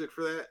music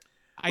for that?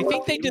 I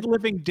think they did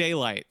Living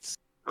Daylights.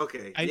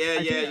 Okay. Yeah,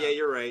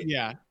 you're right.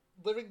 Yeah.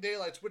 Living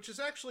Daylights, which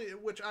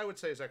I would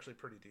say is actually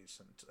pretty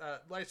decent.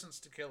 License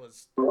to Kill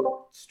is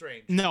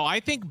strange. No, I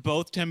think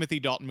both Timothy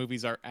Dalton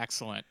movies are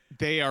excellent.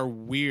 They are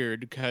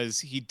weird because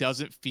he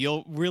doesn't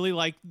feel really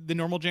like the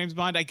normal James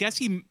Bond. I guess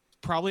he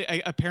probably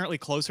apparently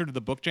closer to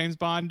the book James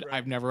Bond. Right.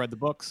 I've never read the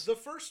books. The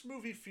first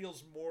movie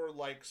feels more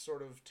like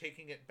sort of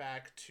taking it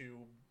back to,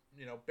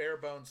 bare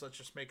bones, let's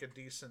just make a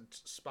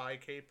decent spy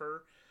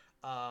caper.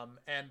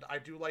 And I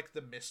do like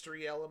the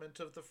mystery element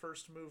of the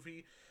first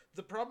movie.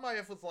 The problem I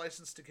have with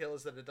License to Kill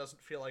is that it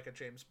doesn't feel like a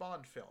James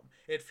Bond film.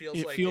 It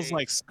feels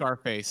like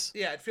Scarface.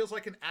 Yeah, it feels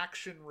like an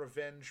action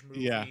revenge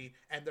movie,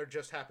 and there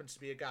just happens to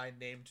be a guy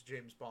named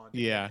James Bond.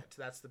 Yeah, in it.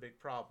 That's the big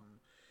problem.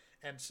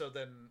 And so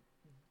then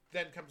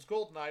comes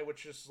GoldenEye,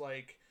 which is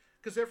like,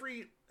 because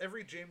every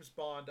James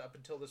Bond up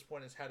until this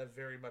point has had a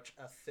very much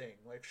a thing.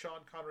 Like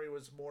Sean Connery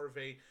was more of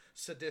a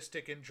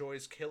sadistic,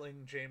 enjoys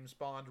killing James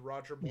Bond.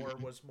 Roger Moore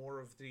was more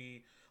of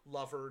the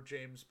lover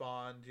James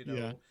Bond.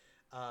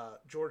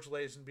 George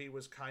Lazenby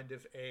was kind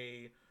of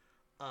a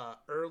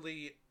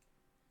early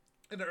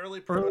an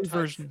early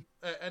version,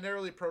 an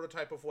early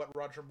prototype of what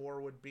Roger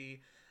Moore would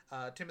be.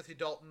 Timothy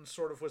Dalton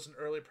sort of was an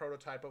early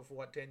prototype of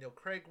what Daniel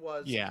Craig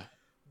was. Yeah.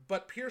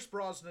 But Pierce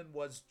Brosnan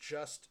was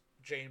just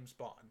James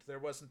Bond. There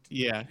wasn't.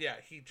 Yeah. Yeah.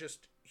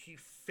 He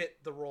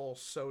fit the role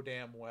so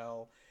damn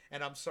well.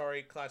 And I'm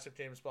sorry, classic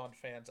James Bond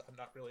fans, I'm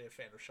not really a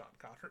fan of Sean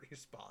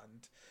Connery's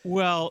Bond.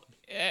 Well,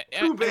 I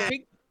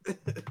think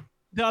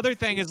the other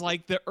thing is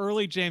like the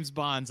early James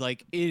Bonds,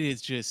 like it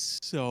is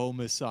just so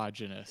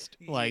misogynist.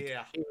 Like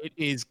it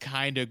is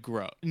kind of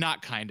gross.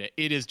 Not kind of.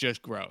 It is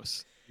just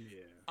gross.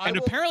 Yeah. And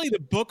apparently the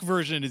book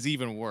version is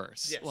even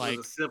worse. Yes. Like it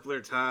was a simpler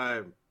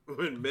time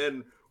when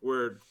men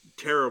were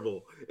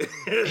terrible.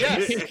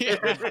 Yes,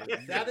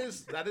 that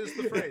is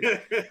the phrase.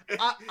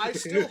 I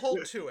still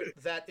hold to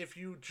it that if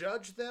you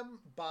judge them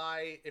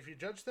by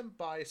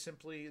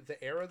simply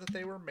the era that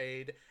they were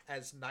made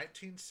as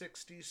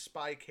 1960s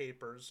spy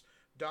capers,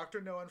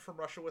 Dr. No and From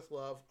Russia with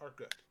Love are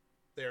good.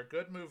 They are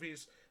good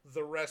movies.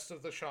 The rest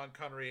of the Sean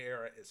Connery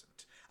era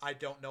isn't. I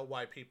don't know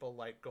why people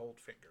like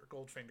Goldfinger.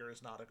 Goldfinger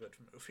is not a good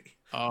movie.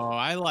 Oh,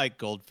 I like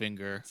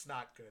Goldfinger. It's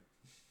not good.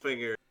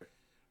 Finger.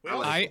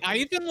 I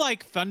even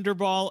like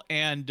Thunderball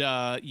and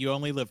You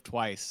Only Live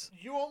Twice.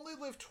 You Only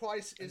Live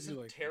Twice isn't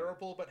like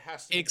terrible, but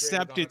has to be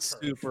except graded on it's a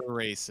curve. super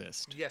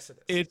racist. Yes, it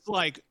is. It's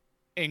like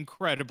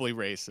incredibly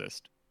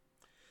racist.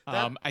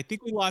 I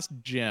think we lost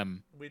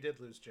Jim. We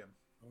did lose Jim.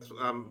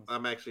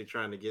 I'm actually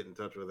trying to get in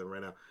touch with him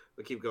right now,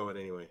 but keep going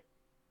anyway.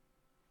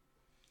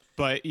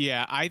 But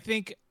yeah, I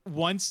think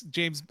once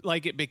James,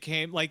 like it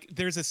became like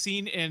there's a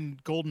scene in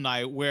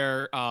Goldeneye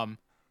where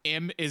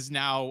M is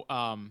now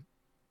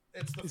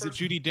It's the is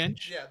first, it Judi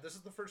Dench? Yeah, this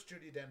is the first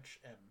Judi Dench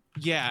M.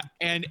 Yeah,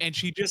 and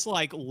she just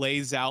like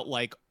lays out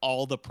like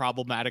all the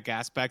problematic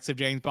aspects of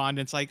James Bond.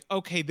 And it's like,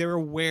 okay, they're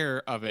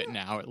aware of it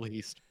now at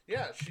least.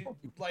 Yeah, she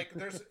like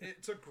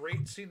it's a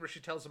great scene where she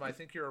tells him, "I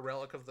think you're a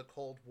relic of the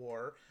Cold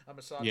War, a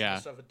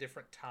misogynist of a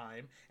different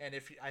time, and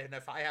if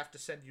I have to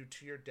send you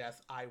to your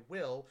death, I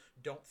will.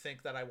 Don't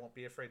think that I won't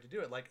be afraid to do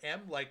it." Like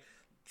M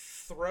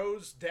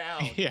throws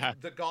down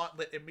the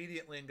gauntlet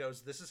immediately and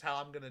goes, "This is how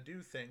I'm gonna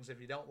do things.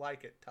 If you don't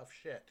like it, tough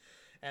shit."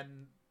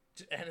 And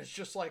it's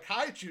just like,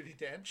 "Hi, Judi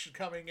Dench,"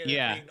 coming in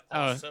and being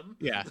awesome.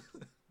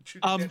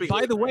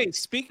 By the way,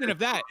 speaking of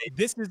that,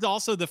 this is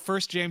also the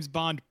first James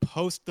Bond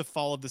post the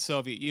fall of the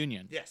Soviet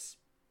Union. Yes.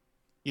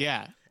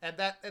 Yeah. And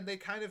they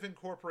kind of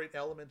incorporate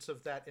elements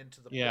of that into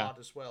the plot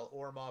as well.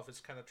 Ormov is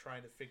kind of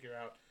trying to figure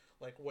out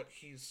like what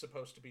he's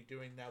supposed to be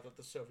doing now that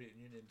the Soviet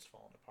Union's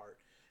fallen apart.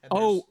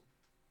 And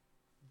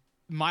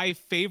my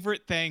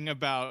favorite thing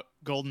about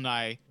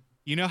GoldenEye,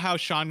 you know how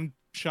Sean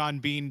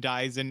Bean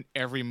dies in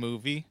every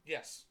movie?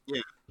 Yes.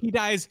 Yeah. He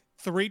dies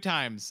 3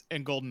 times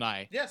in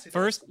GoldenEye. Yes.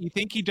 First, you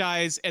think he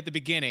dies at the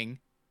beginning,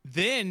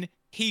 then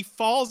he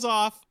falls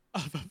off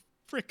of a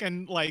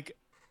freaking like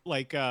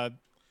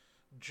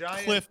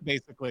giant cliff,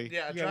 basically.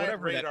 Yeah, a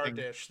giant radar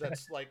dish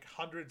that's like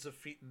hundreds of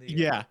feet in the air.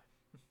 Yeah.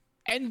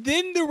 And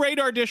then the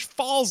radar dish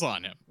falls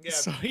on him. Yeah.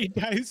 So he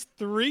dies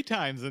 3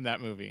 times in that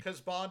movie.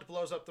 Because Bond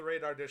blows up the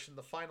radar dish, and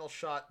the final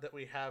shot that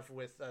we have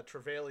with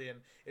Trevelyan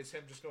is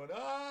him just going,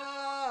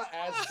 "Ah!"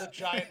 as the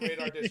giant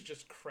radar dish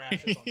just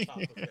crashes on top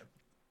of him.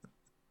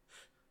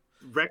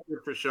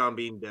 Record for Sean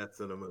Bean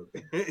deaths in a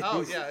movie.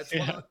 Oh, yeah.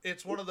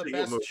 It's one of the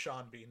best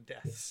Sean Bean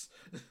deaths.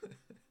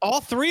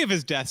 All 3 of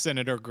his deaths in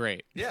it are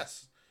great.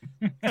 Yes.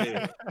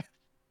 Anyway.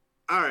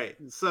 All right.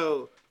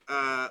 So,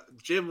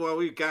 Jim, while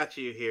we've got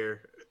you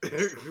here,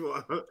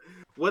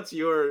 what was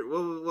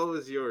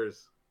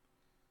yours?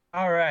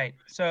 All right.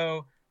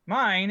 So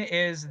mine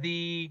is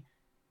the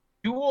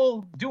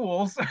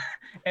duels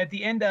at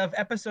the end of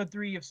episode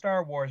 3 of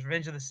Star Wars,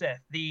 Revenge of the Sith.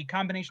 The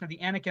combination of the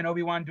Anakin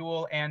Obi-Wan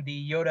duel and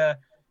the Yoda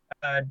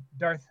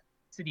Darth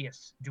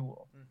Sidious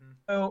duel. Mm-hmm.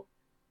 So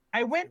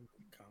I went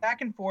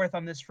back and forth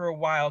on this for a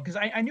while because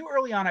I knew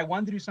early on I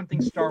wanted to do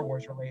something Star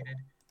Wars related.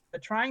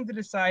 But trying to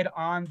decide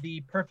on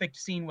the perfect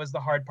scene was the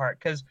hard part,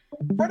 because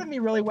part of me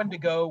really wanted to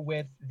go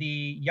with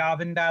the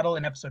Yavin battle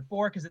in episode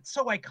 4 because it's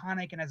so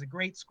iconic and has a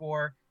great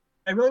score.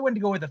 I really wanted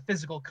to go with a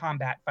physical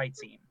combat fight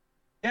scene.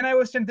 Then I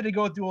was tempted to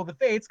go with Duel of the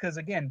Fates because,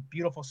 again,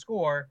 beautiful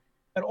score.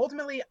 But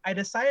ultimately, I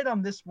decided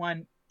on this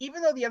one,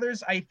 even though the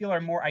others I feel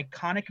are more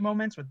iconic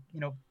moments with,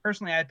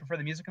 personally, I prefer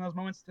the music in those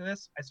moments to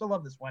this. I still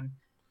love this one.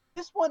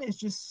 This one is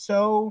just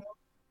so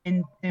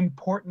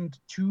important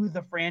to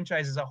the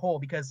franchise as a whole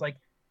because,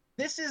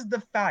 this is the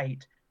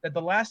fight that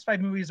the last 5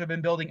 movies have been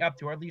building up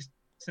to, or at least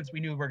since we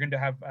knew we were going to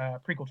have a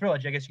prequel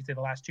trilogy. I guess you'd say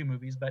the last 2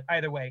 movies, but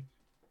either way,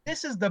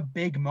 this is the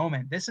big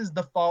moment. This is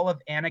the fall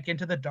of Anakin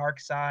to the dark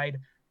side,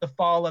 the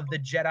fall of the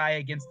Jedi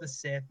against the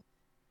Sith.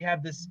 You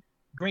have this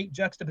great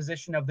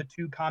juxtaposition of the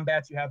 2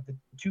 combats. You have the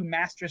 2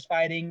 masters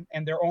fighting,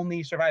 and they're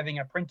only surviving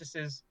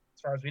apprentices,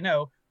 as far as we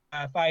know,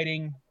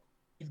 fighting.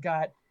 You've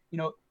got,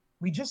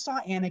 we just saw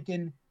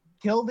Anakin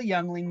kill the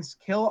younglings,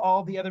 kill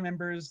all the other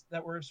members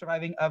that were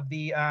surviving of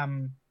the,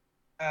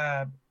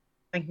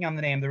 thinking on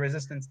the name, the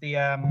Resistance, the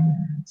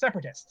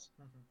Separatists.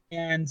 Mm-hmm.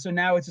 And so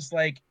now it's just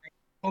like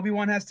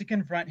Obi-Wan has to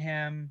confront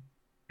him.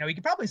 We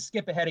could probably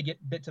skip ahead a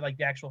bit to the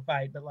actual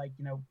fight, but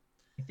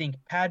I think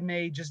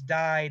Padme just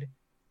died.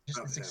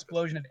 Just this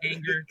explosion of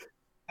anger.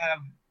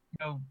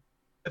 Have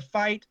the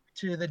fight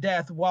to the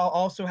death while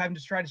also having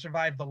to try to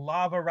survive the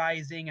lava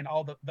rising and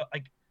all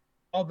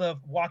the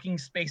walking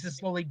spaces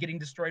slowly getting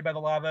destroyed by the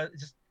lava.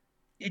 It's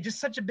just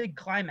such a big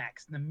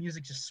climax, and the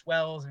music just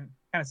swells. And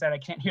kind of sad I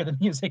can't hear the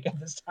music at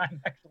this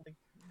time. Actually,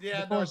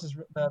 yeah,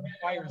 the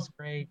fire is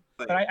great.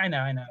 But I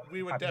know.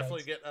 We would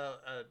definitely get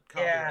a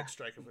copyright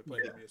strike if we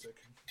played the music.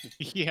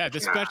 Yeah,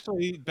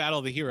 especially Battle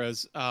of the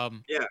Heroes.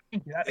 Thank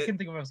you. I couldn't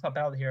think of what it was called.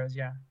 Battle of the Heroes.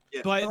 Yeah.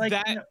 But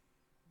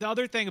the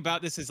other thing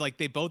about this is like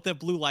they both have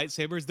blue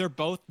lightsabers. They're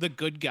both the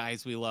good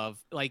guys we love.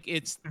 Like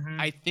it's,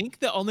 I think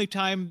the only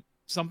time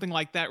something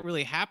like that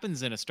really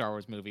happens in a Star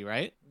Wars movie,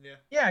 right? Yeah.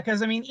 Yeah,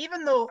 because I mean,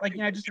 even though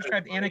I just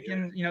described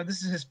Anakin,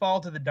 this is his fall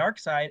to the dark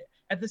side.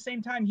 At the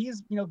same time,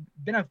 he's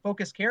been a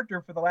focused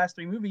character for the last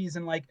 3 movies,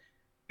 and like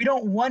we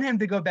don't want him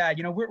to go bad.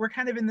 We're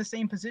kind of in the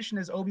same position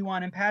as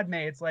Obi-Wan and Padme.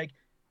 It's like,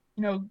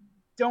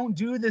 don't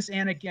do this,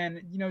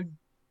 Anakin.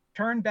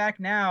 Turn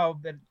back now.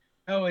 That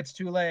it's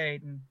too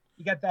late. And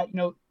you got that.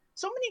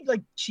 So many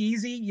like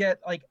cheesy yet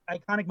like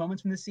iconic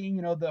moments from the scene.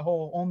 The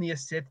whole only a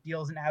Sith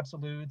deals in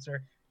absolutes,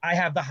 or I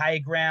have the high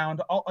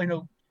ground. All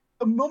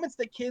the moments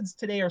that kids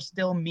today are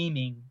still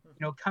memeing.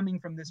 Coming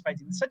from this fight.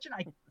 It's such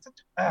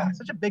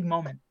a big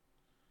moment.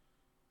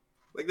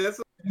 Like that's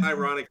the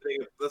ironic thing.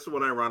 That's the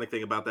one ironic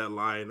thing about that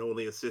line.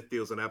 Only a Sith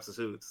deals in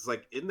absolutes. It's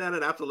like, isn't that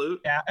an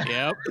absolute?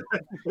 Yeah.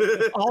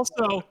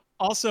 Yep.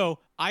 Also,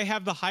 I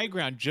have the high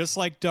ground, just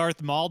like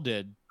Darth Maul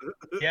did.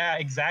 Yeah,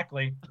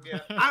 exactly.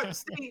 Yeah. I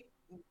see.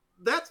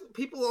 That's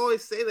people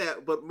always say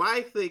that, but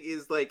my thing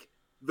is like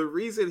the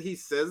reason he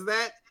says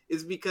that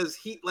is because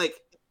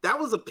that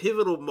was a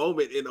pivotal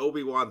moment in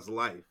Obi-Wan's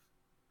life.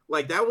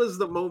 Like that was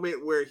the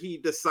moment where he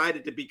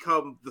decided to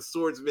become the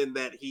swordsman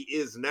that he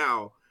is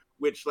now.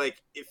 Which,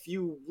 like, if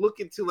you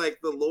look into like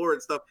the lore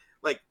and stuff,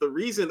 like the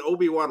reason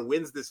Obi-Wan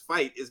wins this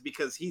fight is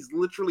because he's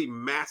literally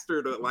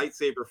mastered a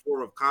lightsaber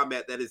form of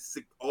combat that is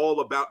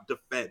all about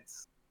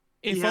defense.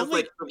 If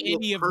only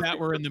any of that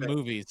were in the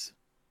movies.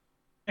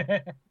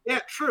 Yeah,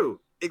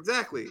 true.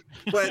 Exactly.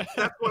 But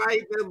that's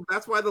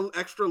why the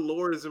extra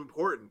lore is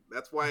important.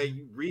 That's why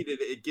you read it.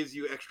 It gives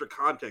you extra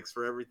context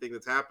for everything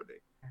that's happening.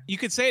 You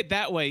could say it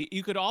that way.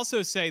 You could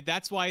also say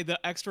that's why the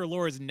extra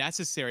lore is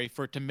necessary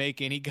for it to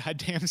make any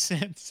goddamn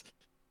sense.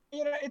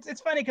 It's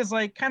funny because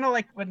kind of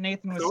like what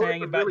Nathan was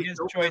saying about his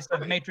choice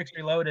of Matrix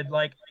Reloaded,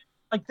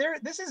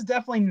 this is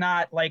definitely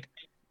not like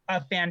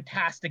a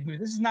fantastic movie.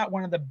 This is not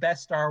one of the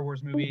best Star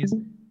Wars movies.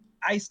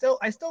 I still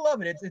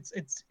love it.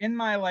 It's in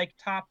my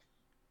top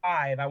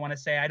 5. I want to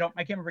say I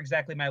can't remember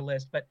exactly my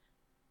list, but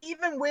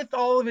even with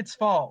all of its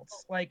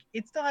faults,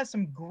 it still has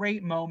some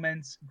great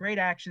moments, great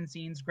action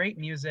scenes, great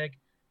music.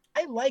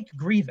 I like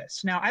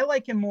Grievous. Now I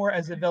like him more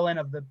as a villain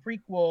of the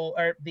prequel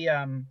or the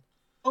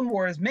Clone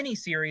Wars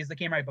miniseries that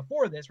came right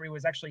before this, where he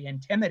was actually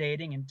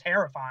intimidating and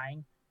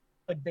terrifying.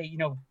 Like they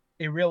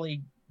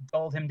really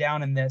dulled him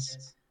down in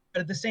this.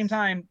 But at the same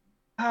time,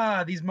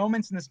 these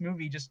moments in this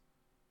movie just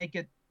make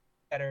it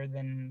better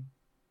than.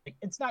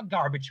 It's not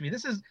garbage to me.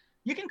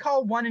 You can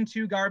call 1 and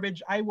 2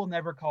 garbage. I will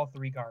never call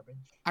 3 garbage.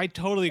 I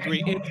totally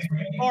agree. It's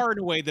far and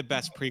away the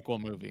best prequel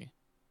movie.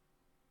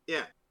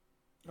 Yeah,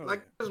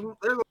 there's a lot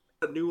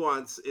of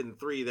nuance in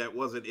 3 that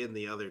wasn't in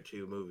the other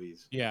 2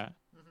 movies. Yeah.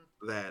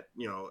 That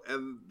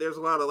and there's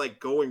a lot of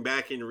going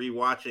back and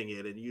rewatching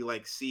it, and you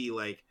see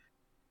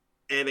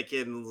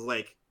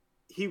Anakin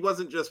he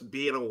wasn't just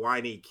being a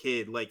whiny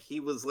kid.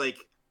 He was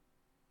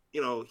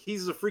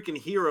he's a freaking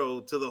hero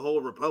to the whole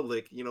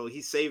Republic.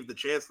 He saved the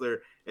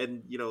Chancellor,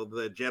 and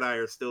the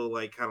Jedi are still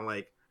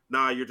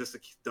nah, you're just a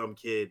dumb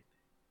kid.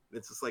 And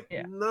it's just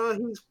no,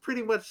 he's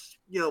pretty much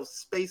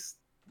space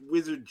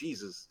wizard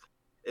Jesus,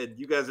 and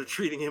you guys are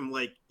treating him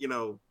like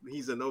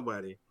he's a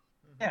nobody.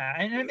 Yeah,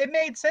 and it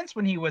made sense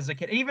when he was a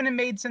kid. Even it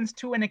made sense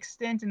to an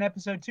extent in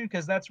episode 2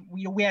 because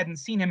we hadn't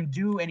seen him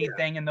do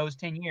anything in those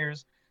 10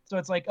 years. So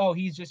it's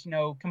he's just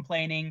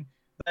complaining.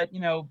 But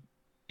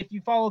if you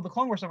follow the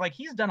Clone Wars stuff,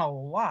 he's done a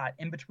lot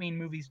in between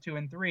movies 2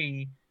 and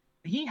 3.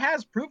 He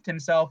has proved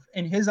himself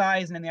in his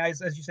eyes and in the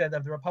eyes, as you said,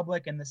 of the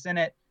Republic and the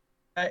Senate.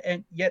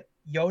 And yet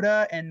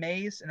Yoda and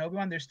Mace and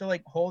Obi-Wan, they're still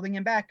holding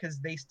him back because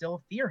they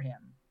still fear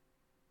him.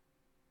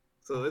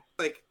 So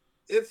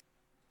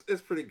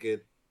it's pretty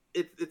good.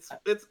 It's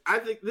I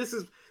think this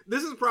is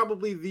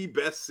probably the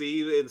best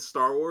scene in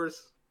Star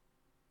Wars,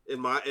 in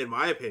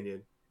my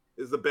opinion,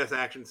 is the best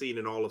action scene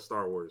in all of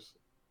Star Wars.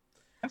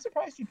 I'm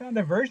surprised you found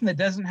a version that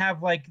doesn't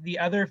have the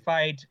other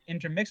fight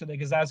intermixed with it,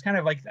 because I was kind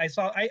of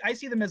I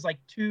see them as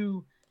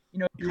 2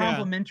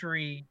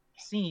 complementary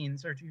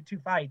scenes or two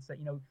fights that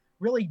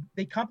really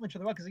they complement each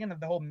other well, because again of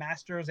the whole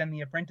masters and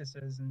the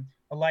apprentices and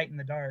the light and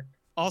the dark.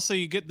 Also,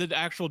 you get the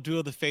actual Duel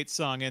of the Fates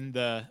song in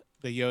the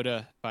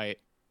Yoda fight.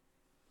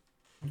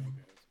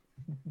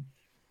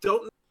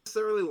 Don't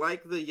necessarily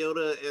like the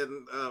Yoda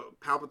and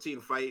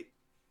Palpatine fight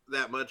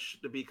that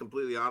much, to be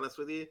completely honest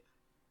with you,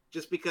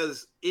 just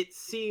because it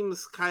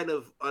seems kind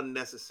of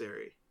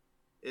unnecessary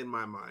in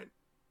my mind.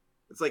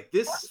 It's like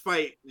this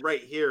fight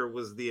right here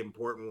was the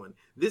important one.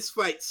 This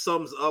fight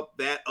sums up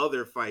that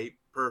other fight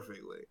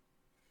perfectly.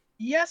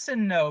 Yes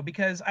and no,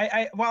 because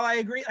while I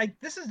agree, like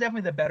this is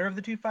definitely the better of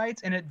the two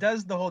fights, and it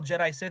does the whole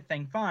Jedi Sith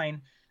thing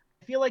fine.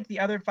 I feel like the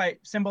other fight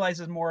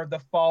symbolizes more of the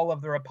fall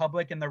of the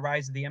Republic and the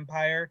rise of the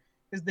Empire,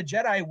 because the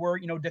Jedi were,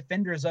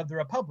 defenders of the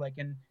Republic,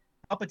 and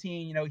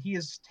Palpatine, he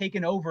has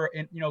taken over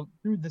and,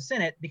 through the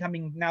Senate,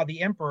 becoming now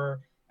the Emperor,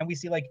 and we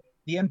see like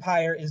the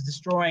Empire is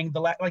destroying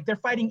like they're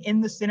fighting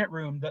in the Senate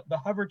room, the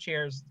hover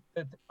chairs,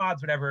 the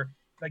pods, whatever,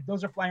 like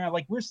those are flying around.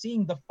 Like we're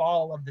seeing the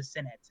fall of the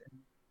Senate, and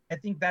I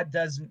think that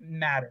does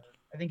matter.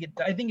 I think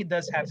it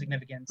does have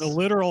significance. The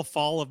literal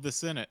fall of the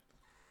Senate.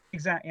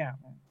 Exactly. Yeah.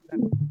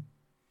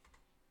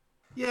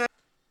 Yeah.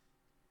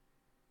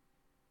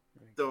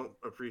 Don't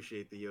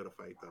appreciate the Yoda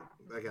fight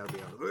though. I gotta be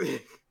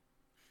honest.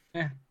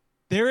 Yeah.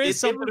 There is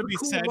something to be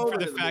said for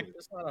the fact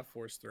there's a lot of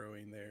force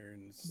throwing there,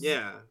 and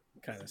yeah,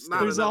 kind of.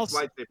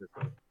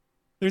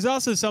 There's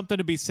also something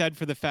to be said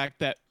for the fact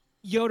that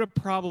Yoda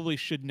probably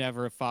should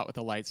never have fought with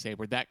a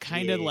lightsaber. That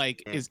kind of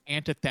is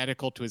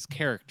antithetical to his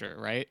character,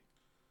 right?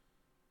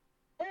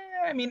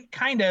 I mean,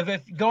 kind of.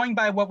 If going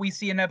by what we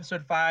see in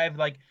Episode 5,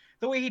 like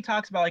the way he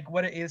talks about like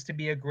what it is to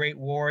be a great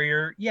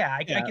warrior,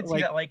 I can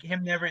see that, like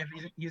him never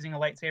using a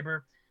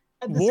lightsaber.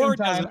 At the same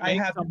time,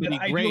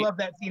 I do love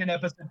that scene in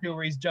Episode 2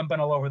 where he's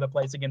jumping all over the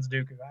place against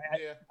Dooku.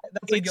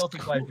 That's a guilty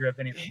pleasure, if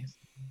anything.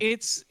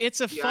 It's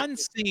a fun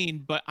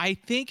scene, but I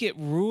think it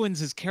ruins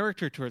his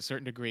character to a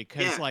certain degree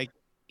because like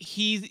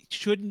he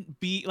shouldn't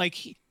be like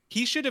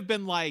he should have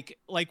been like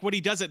what he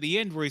does at the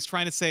end where he's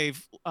trying to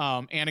save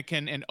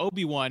Anakin and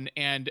Obi-Wan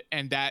and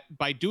that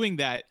by doing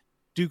that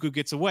Dooku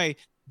gets away.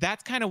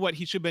 That's kind of what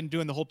he should have been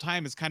doing the whole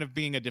time, is kind of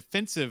being a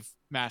defensive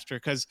master,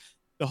 because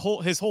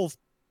his whole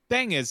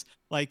thing is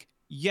like,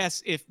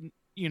 yes, if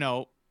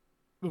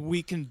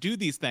we can do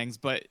these things,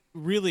 but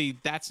really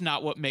that's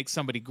not what makes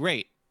somebody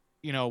great.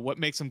 What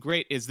makes them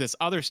great is this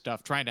other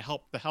stuff, trying to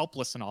help the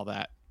helpless and all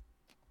that.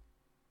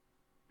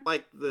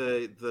 Like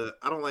the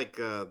I don't like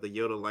the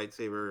Yoda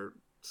lightsaber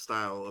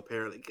style.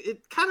 Apparently,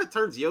 it kind of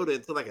turns Yoda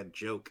into like a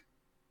joke,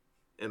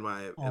 in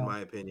my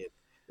opinion.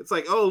 It's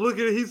like, oh, look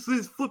at it, he's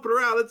flipping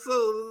around. It's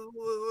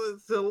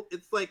so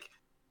it's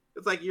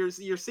like you're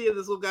seeing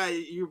this little guy.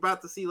 You're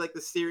about to see like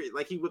the serious,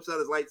 like he whips out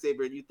his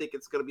lightsaber, and you think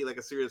it's gonna be like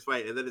a serious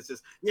fight, and then it's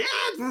just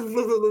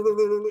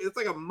it's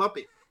like a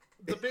Muppet.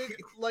 The big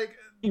like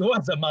he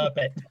was a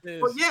Muppet.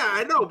 Well, yeah,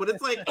 I know, but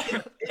it's like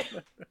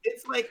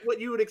it's like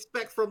what you would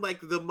expect from like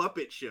the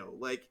Muppet Show.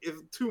 Like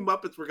if two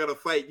Muppets were gonna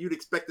fight, you'd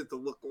expect it to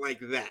look like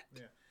that.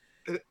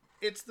 Yeah.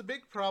 It's the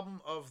big problem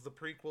of the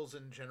prequels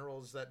in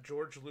general is that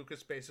George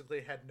Lucas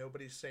basically had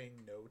nobody saying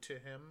no to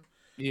him.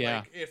 Yeah.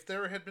 Like, if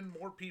there had been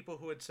more people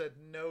who had said,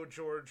 no,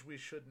 George, we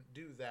shouldn't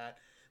do that,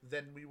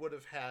 then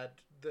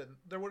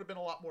there would have been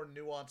a lot more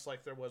nuance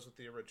like there was with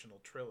the original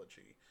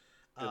trilogy.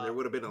 And there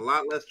would have been a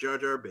lot less Jar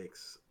Jar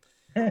Binks.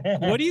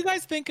 What do you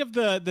guys think of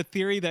the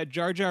theory that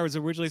Jar Jar was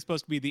originally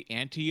supposed to be the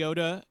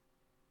anti-Yoda?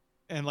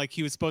 And like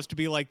he was supposed to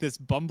be like this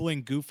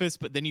bumbling goofus,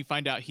 but then you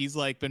find out he's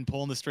like been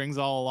pulling the strings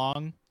all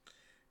along?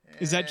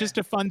 Is that just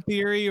a fun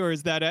theory, or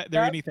is there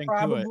anything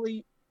to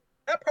it?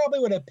 That probably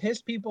would have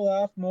pissed people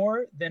off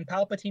more than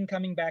Palpatine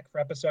coming back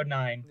for Episode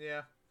 9.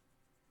 Yeah.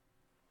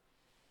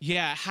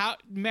 Yeah,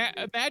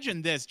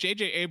 imagine this.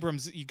 J.J.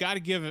 Abrams, you got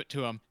to give it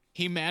to him.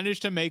 He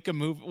managed to make a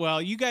movie.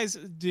 Well, you guys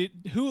did.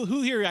 Who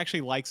here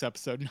actually likes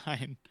Episode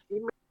 9? He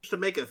managed to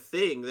make a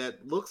thing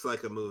that looks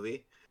like a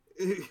movie.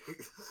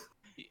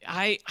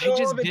 I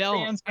just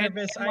don't.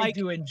 I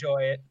do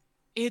enjoy it.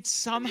 It's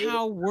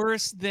somehow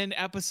worse than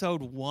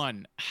Episode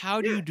 1. How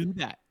do you do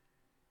that?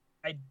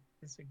 I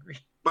disagree.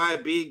 By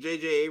being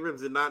J.J.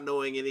 Abrams and not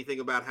knowing anything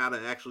about how to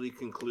actually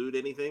conclude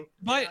anything.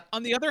 But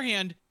on the other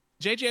hand,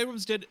 J.J.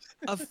 Abrams did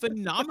a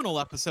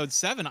phenomenal Episode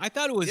 7. I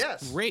thought it was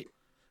great.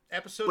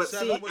 Episode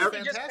 7 was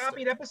fantastic. Just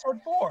copied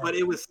Episode 4. But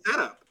it was set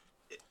up.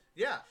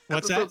 Yeah.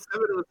 What's Episode that?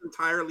 7 was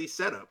entirely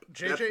set up.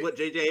 That's what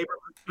J.J. Abrams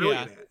was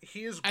brilliant at.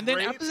 He is and great.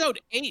 then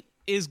Episode 8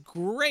 is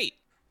great.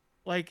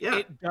 Like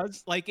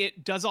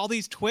it does all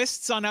these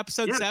twists on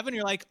Episode 7.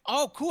 You're like,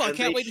 oh, cool! I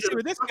can't wait to see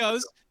where this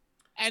goes.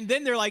 And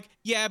then they're like,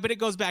 yeah, but it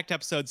goes back to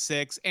Episode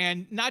 6,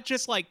 and not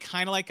just like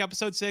kind of like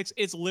Episode 6.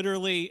 It's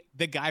literally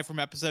the guy from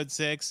Episode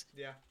 6.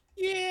 Yeah.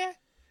 Yeah.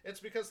 It's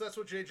because that's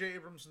what J.J.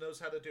 Abrams knows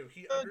how to do.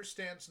 He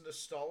understands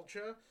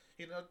nostalgia,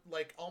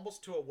 like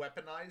almost to a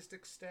weaponized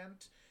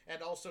extent,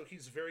 and also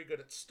he's very good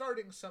at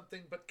starting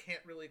something, but can't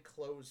really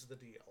close the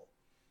deal.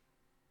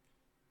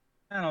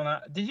 I don't know.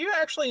 Did you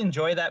actually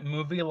enjoy that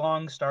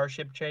movie-long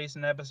starship chase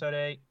in Episode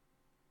 8?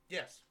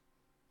 Yes.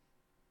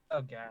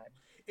 Oh God.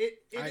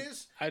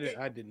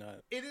 I did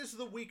not. It is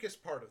the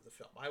weakest part of the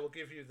film. I will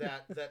give you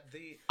that.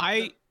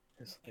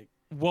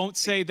 Won't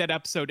say that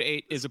Episode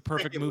 8 is a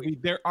perfect movie.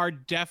 There are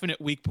definite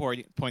weak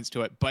points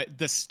to it, but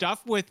the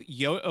stuff with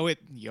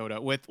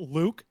with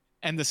Luke,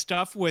 and the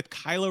stuff with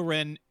Kylo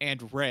Ren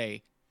and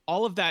Rey,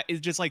 all of that is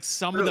just like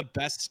some of the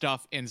best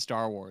stuff in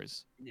Star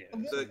Wars. Yeah.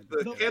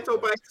 The Canto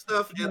Bike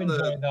stuff and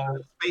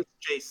the space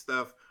chase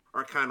stuff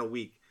are kind of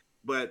weak,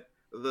 but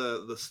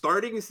the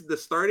starting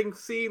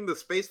scene, the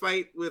space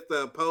fight with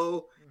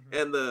Poe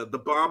and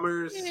the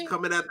bombers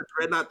coming at the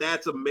dreadnought.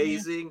 That's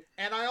amazing.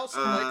 And I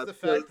also like the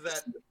fact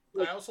that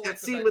that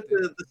scene with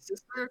the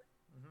sister,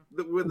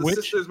 where the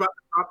sister's about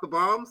to drop the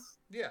bombs.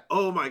 Yeah.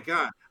 Oh my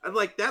god! I'm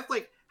like, that's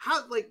like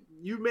how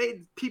you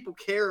made people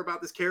care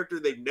about this character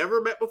they've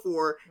never met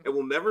before and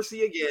will never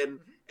see again,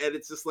 and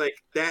it's just like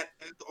that.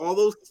 All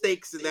those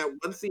stakes in that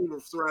one scene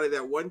surrounding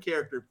that one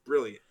character,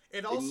 brilliant.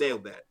 They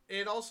nailed that.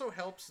 It also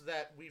helps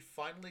that we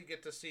finally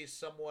get to see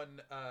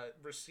someone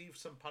receive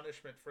some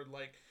punishment for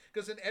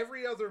because in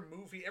every other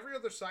movie, every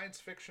other science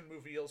fiction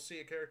movie, you'll see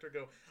a character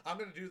go, "I'm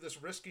going to do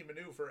this risky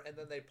maneuver," and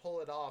then they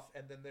pull it off,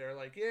 and then they're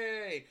like,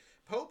 "Yay!"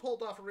 Poe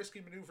pulled off a risky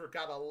maneuver,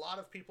 got a lot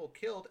of people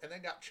killed, and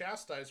then got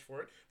chastised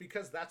for it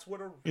because that's what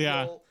a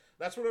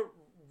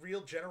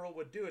real general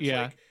would do. It's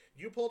like,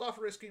 you pulled off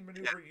a risky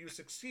maneuver, you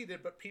succeeded,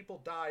 but people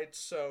died,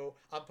 so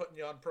I'm putting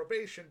you on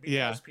probation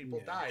because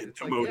people died.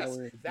 It's like, yes,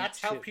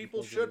 that's how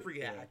people should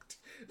react.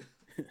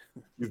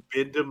 You've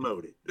been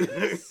demoted.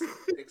 Yes,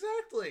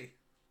 exactly.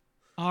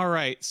 All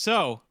right,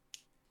 so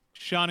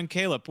Sean and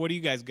Caleb, what do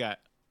you guys got?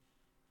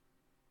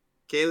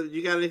 Caleb,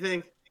 you got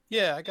anything?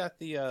 Yeah, I got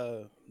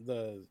the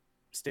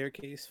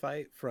staircase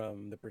fight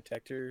from The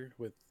Protector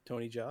with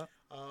Tony Jaa.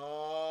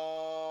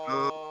 Oh.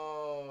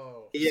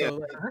 Yeah. So,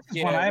 this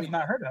is one I have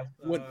not heard of.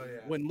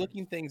 When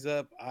looking things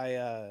up,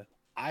 I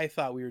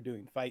thought we were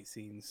doing fight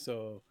scenes,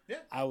 so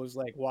I was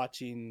like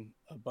watching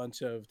a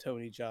bunch of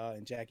Tony Jaa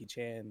and Jackie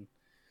Chan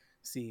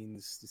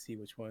scenes to see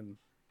which one.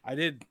 I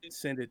did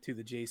send it to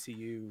the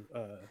JCU.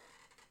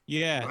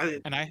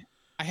 And I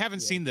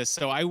haven't seen this,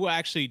 so I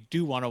actually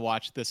do want to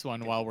watch this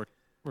one while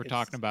we're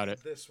talking about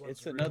it.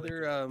 It's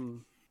another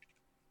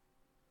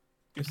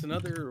it's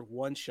another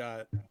one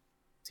shot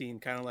scene,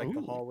 kind of like the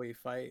hallway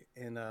fight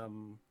in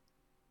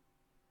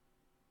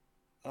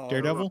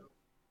Daredevil.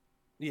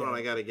 Yeah,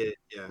 I gotta get it.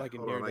 Yeah, like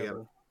in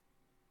Daredevil.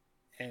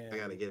 I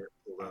gotta get it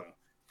pulled up.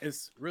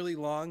 It's really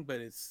long,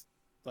 but it's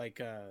like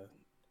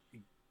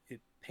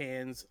it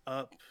pans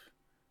up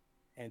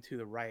and to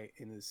the right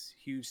in this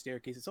huge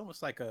staircase. It's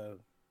almost like a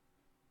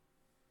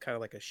kind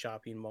of like a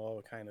shopping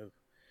mall kind of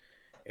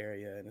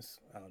area, and it's,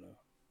 I don't know.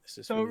 It's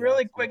just so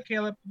really quick,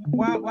 Caleb,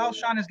 while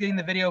Sean is getting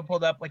the video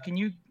pulled up, can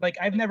you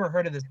I've never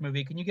heard of this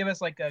movie. Can you give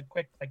us a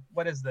quick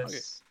what is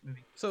this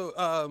movie?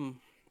 So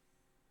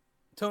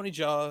Tony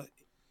Jaa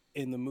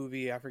in the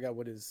movie, I forgot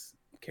what his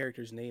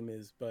character's name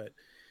is, but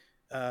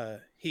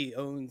he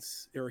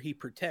owns or he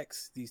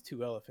protects these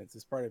two elephants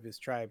as part of his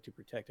tribe to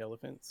protect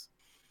elephants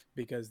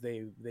because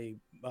they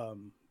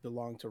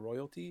belong to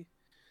royalty.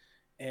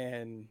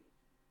 And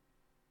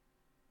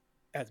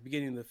at the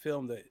beginning of the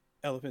film, the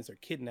elephants are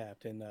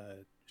kidnapped and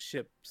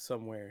shipped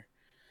somewhere,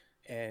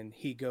 and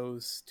he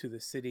goes to the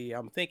city,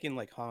 I'm thinking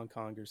like Hong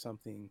Kong or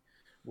something,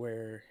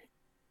 where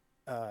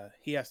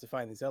he has to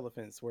find these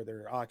elephants where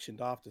they're auctioned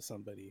off to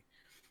somebody,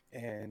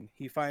 and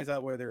he finds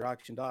out where they're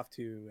auctioned off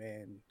to,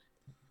 and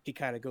he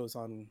kind of goes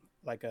on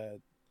like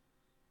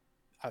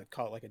I'd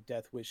call it like a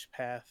death wish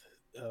path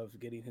of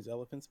getting his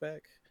elephants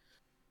back.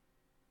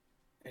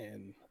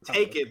 And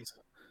take it,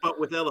 but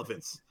with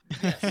elephants.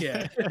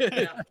 Yeah,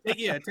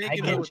 yeah, take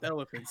it, but with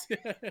elephants.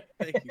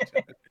 Thank you,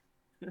 John.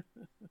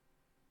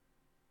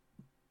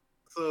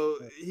 So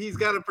he's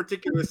got a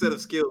particular set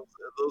of skills.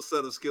 Those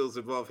set of skills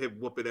involve him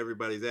whooping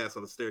everybody's ass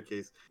on the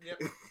staircase.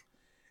 Yep.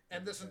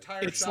 And this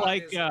entire shot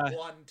is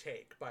one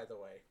take, by the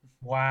way.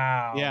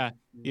 Wow.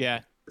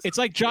 Yeah. It's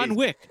like John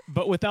Wick,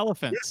 but with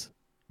elephants.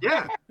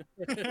 Yeah.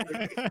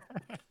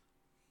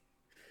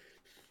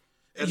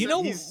 You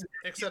know,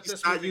 except he's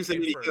this not movie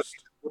using came any first.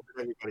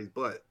 whooping everybody's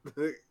butt.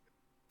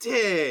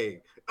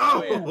 Dang.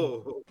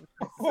 Oh.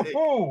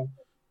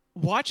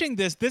 Watching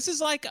this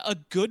is like a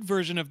good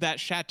version of that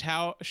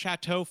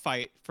chateau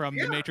fight from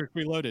The Matrix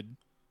Reloaded.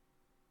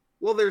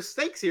 Well, there's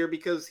stakes here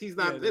because he's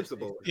not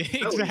invincible.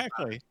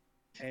 Exactly.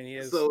 And he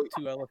has two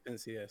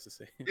elephants he has to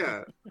say.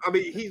 Yeah. I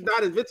mean, he's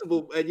not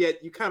invincible, and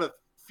yet you kind of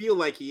feel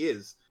like he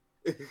is.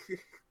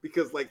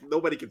 Because, like,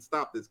 nobody can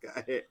stop this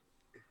guy.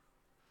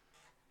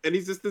 And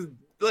he's just this,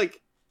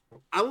 like,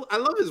 I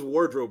love his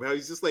wardrobe, how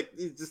he's just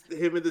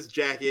him in this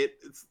jacket.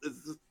 It's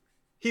just,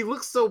 he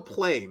looks so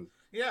plain.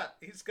 Yeah,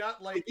 he's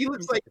got like he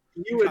looks like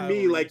you and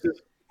me, like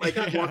just like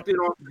he walked in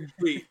off the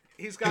street.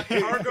 He's got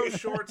cargo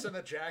shorts and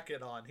a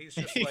jacket on. He's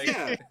just like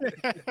and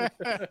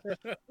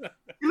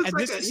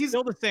this is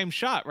still the same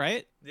shot,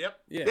 right? Yep.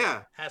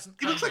 Yeah.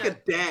 He looks like a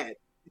dad.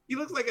 He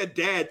looks like a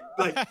dad,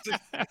 like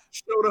just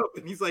showed up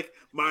and he's like,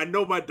 I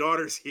know my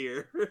daughter's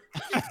here.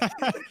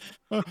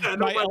 I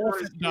know my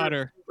elephant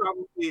daughter.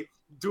 Probably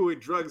doing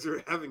drugs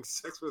or having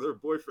sex with her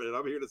boyfriend, and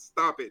I'm here to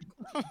stop it.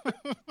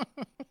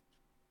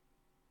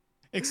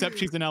 Except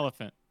she's an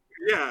elephant.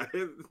 Yeah.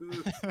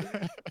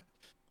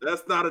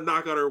 That's not a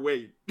knock on her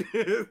weight.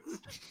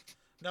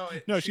 No,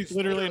 she's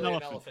literally an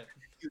elephant.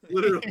 She's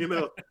literally an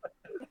elephant.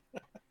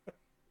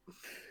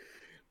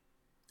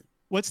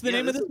 What's the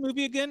name of this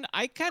movie again?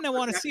 I kind of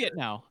want to see it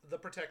now. The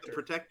Protector. The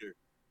Protector.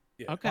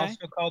 Yeah. Okay.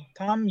 Also called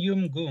Tom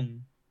Yum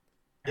Goong.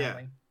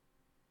 Yeah.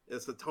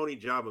 It's a Tony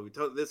Jaa movie.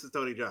 This is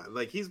Tony Jaa.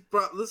 Like I He's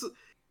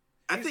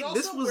think also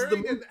this was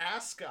wearing the an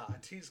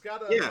ascot. He's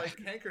got a like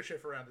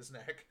handkerchief around his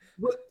neck.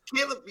 But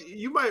Caleb,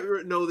 you might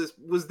know this.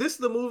 Was this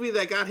the movie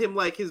that got him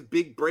like his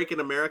big break in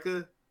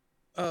America?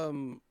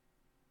 Or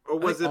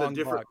was it a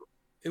different?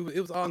 It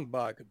was Ong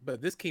Bak,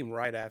 but this came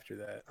right after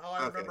that. Oh,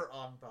 I remember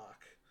Ong Bak.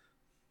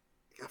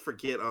 I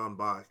forget Ong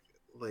Bak.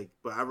 Like,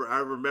 but I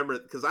remember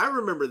because I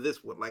remember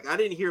this one. Like, I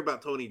didn't hear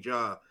about Tony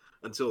Jaa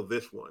until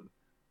this one.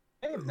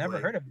 I've never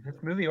heard of this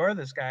movie or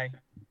this guy.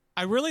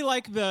 I really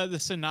like the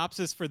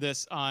synopsis for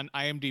this on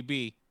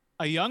IMDb.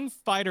 A young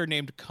fighter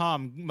named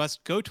Kham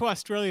must go to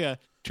Australia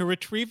to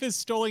retrieve his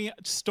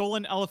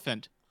stolen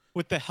elephant.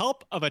 With the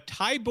help of a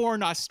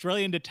Thai-born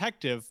Australian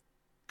detective,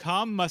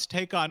 Kham must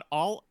take on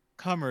all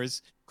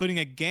comers, including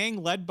a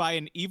gang led by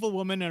an evil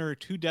woman and her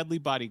 2 deadly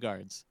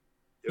bodyguards.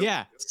 Yep.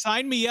 Yeah,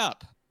 sign me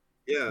up.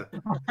 Yeah,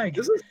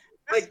 this is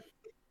like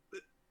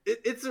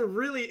it's a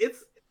really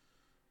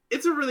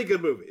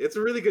good movie. It's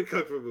a really good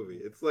kung fu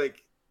movie.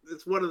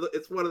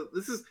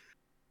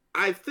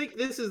 I think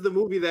this is the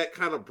movie that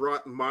kind of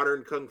brought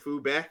modern kung fu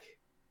back.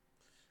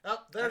 Oh,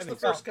 there's the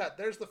first cut.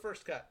 There's the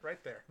first cut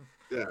right there.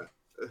 Yeah.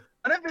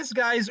 One of this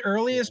guy's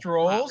earliest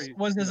roles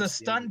was as a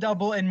stunt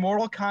double in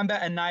Mortal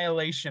Kombat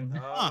Annihilation.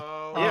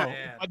 Oh,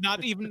 man. But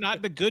not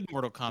the good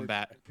Mortal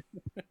Kombat.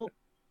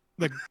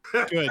 The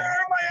good. Where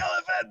are my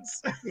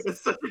elephants?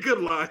 It's such a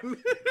good line.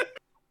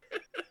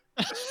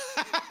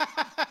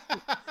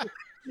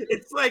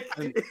 It's like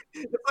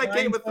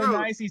Game of Thrones.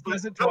 Nice, he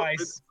does it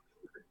twice.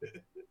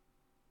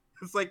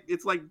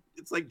 It's like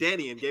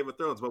Danny in Game of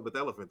Thrones, but with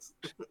elephants.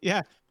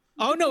 Yeah.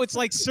 Oh no, it's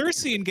like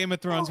Cersei in Game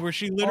of Thrones, where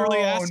she literally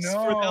asks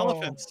for the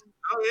elephants.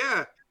 Oh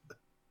yeah.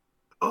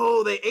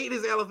 Oh, they ate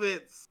his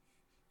elephants.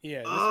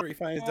 Yeah, this is where he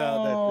finds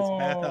out that this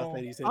bathhouse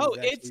that he said. Oh,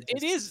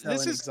 it is.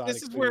 This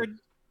is where.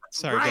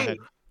 Sorry, right.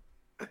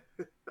 Go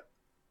ahead.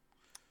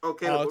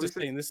 Okay. I was just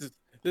saying this is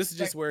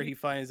just where he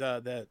finds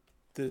out that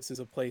this is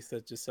a place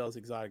that just sells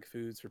exotic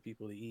foods for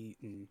people to eat,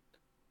 and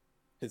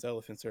his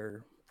elephants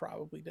are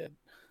probably dead.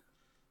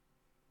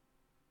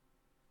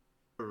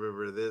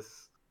 Remember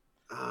this?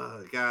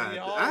 Oh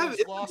God!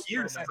 It's lost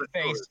years since I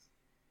face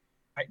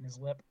biting his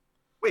lip.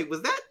 Wait,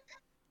 was that?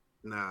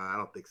 Nah, I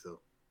don't think so.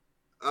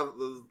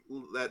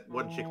 That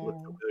one chick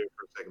looked familiar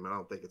for a second, but I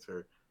don't think it's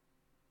her.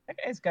 That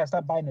guy's gotta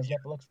stop biting his lip.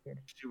 It looks weird.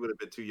 She would have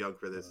been too young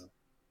for this.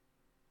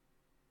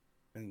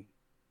 And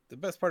the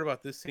best part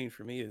about this scene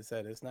for me is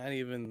that it's not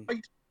even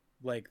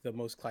like the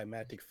most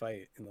climactic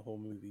fight in the whole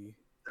movie.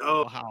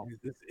 Oh, wow!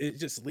 It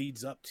just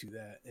leads up to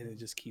that, and it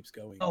just keeps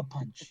going. Oh,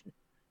 punch!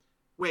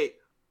 Wait,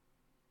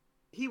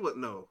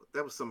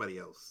 that was somebody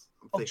else.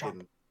 I'm thinking,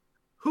 chop.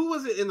 Who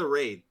was it in the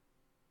raid?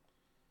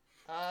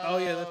 Oh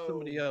yeah, that's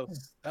somebody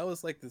else. That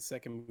was like the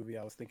second movie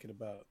I was thinking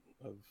about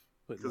of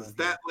putting. Because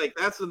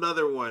that's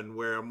another one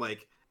where I'm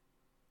like,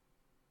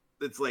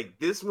 it's like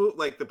this movie,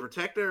 like The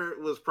Protector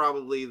was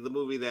probably the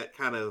movie that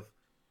kind of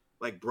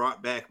like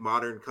brought back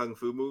modern kung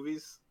fu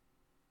movies,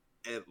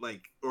 and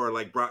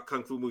brought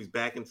kung fu movies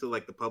back into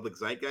like the public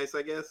zeitgeist,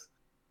 I guess.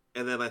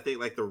 And then I think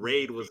like The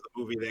Raid was the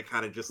movie that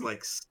kind of just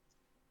like,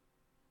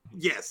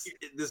 yes,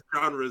 this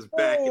genre is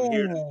back and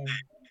here to stay.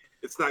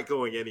 It's not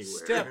going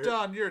anywhere. Stepped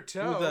on your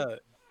toe.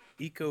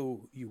 The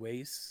Iko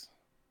Uwais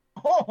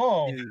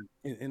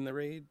in The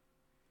Raid.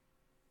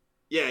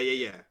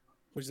 Yeah.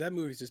 Which that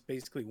movie is just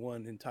basically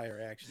one entire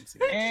action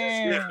scene.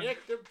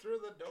 Kicked him through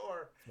the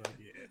door.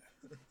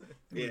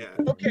 Yeah.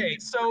 Okay,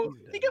 so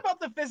think about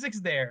the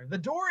physics there. The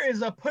door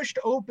is a pushed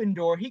open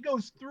door. He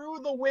goes through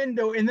the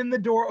window and then the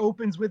door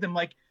opens with him.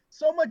 Like,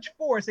 so much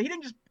force. He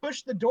didn't just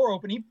push the door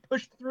open. He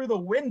pushed through the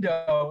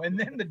window and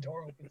then the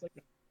door opens.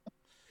 Like,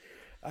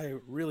 I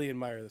really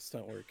admire the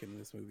stunt work in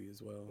this movie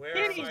as well. Where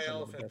are my Some of the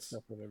elephants? best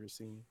stuff I've ever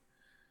seen.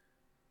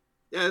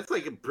 Yeah, it's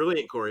like a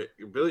brilliant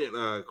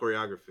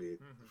choreography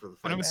for the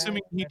fight. And I'm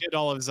assuming he did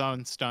all of his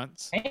own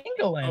stunts.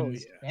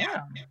 Pangolins. Oh,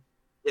 Yeah.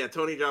 Yeah,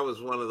 Tony Jaa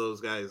was one of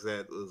those guys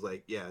that was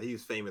like, yeah,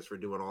 he's famous for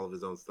doing all of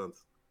his own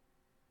stunts.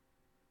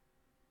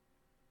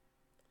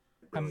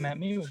 Come at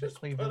me with the Just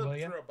cleaver, put him will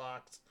you? through a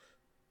box.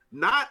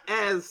 Not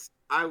as,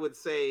 I would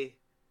say,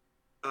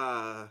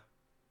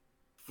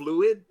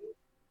 fluid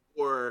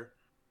or,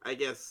 I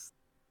guess,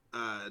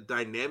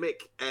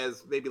 dynamic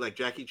as maybe like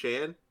Jackie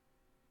Chan,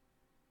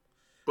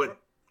 but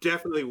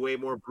definitely way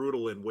more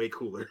brutal and way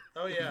cooler.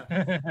 Oh yeah.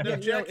 Yeah, No,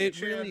 Jackie it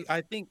Chan. really.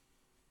 I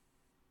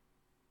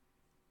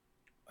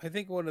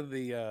think one of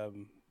the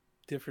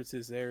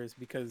differences there is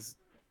because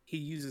he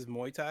uses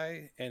Muay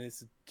Thai, and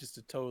it's just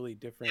a totally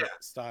different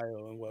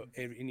style than what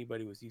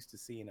anybody was used to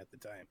seeing at the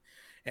time.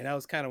 And that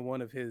was kind of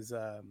one of his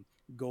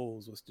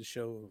goals, was to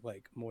show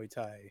like Muay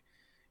Thai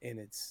in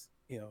its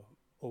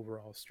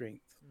overall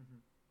strength. Mm-hmm.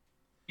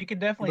 You can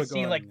definitely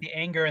see like the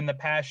anger and the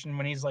passion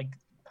when he's like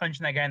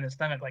punching that guy in the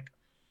stomach. Like,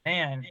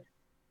 man.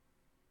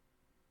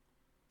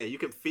 Yeah, you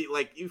can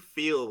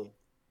feel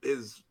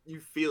his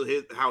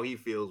how he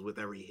feels with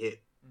every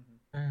hit.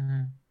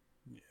 Mm-hmm.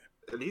 Yeah,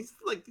 and he's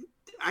like,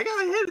 I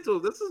gotta hand it to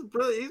him. This is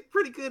brilliant. He's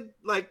pretty good,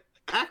 like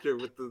actor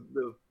with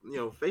the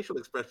facial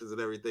expressions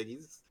and everything.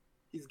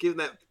 he's giving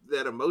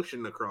that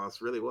emotion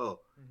across really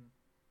well.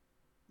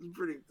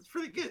 Mm-hmm. It's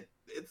pretty good.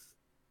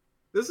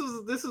 This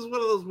is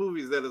one of those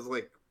movies that is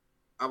like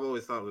I've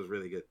always thought was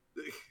really good.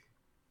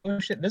 Oh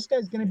shit! This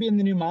guy's gonna be in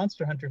the new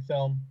Monster Hunter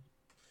film.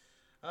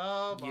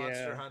 Oh,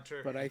 Monster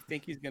Hunter! But I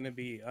think he's gonna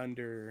be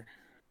underplayed.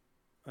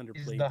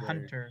 He's the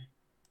hunter.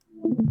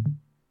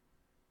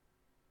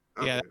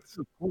 Yeah, that's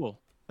so cool.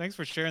 Thanks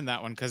for sharing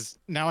that one, because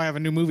now I have a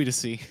new movie to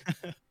see.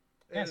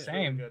 Yeah,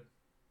 same. Really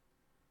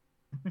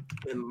good.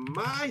 In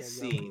my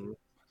scene,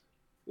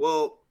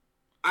 well,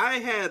 I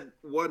had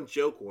one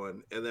joke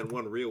one and then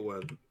one real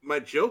one. My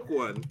joke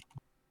one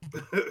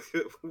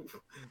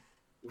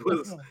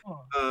was hold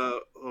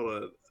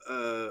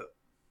on.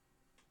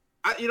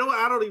 You know what?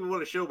 I don't even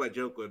want to show my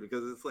joke one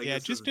because it's like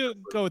just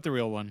go with the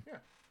real one. Yeah.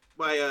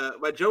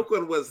 My joke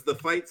one was the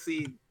fight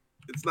scene.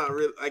 It's not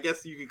real. I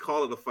guess you could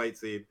call it a fight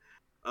scene.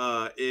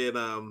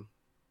 In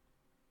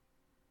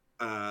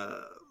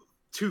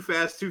Too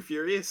Fast, Too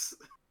Furious.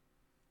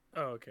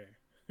 Oh, okay.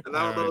 And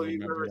I don't know if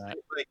you've ever seen,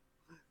 like,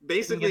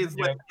 basically it's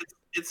like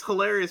it's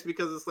hilarious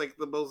because it's like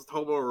the most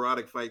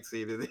homoerotic fight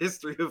scene in the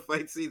history of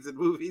fight scenes in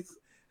movies.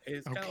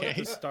 It's kind of like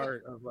the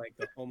start of like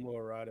the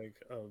homoerotic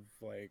of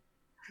like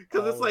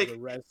because it's like the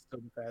rest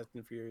of the Fast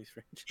and Furious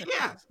franchise.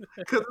 Yeah,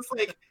 because it's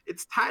like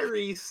it's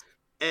Tyrese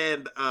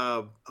and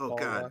Paul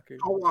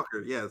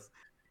Walker, yes,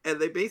 and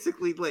they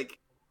basically like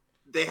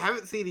they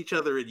haven't seen each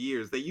other in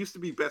years. They used to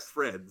be best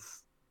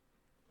friends,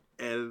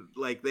 and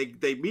like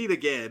they meet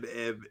again,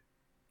 and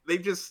they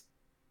just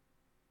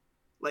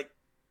like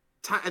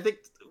I think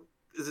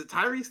is it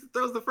Tyrese that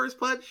throws the first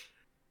punch?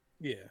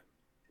 Yeah.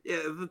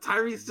 Yeah, the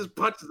Tyrese just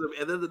punches him,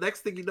 and then the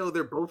next thing you know,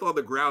 they're both on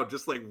the ground,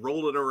 just like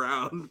rolling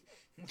around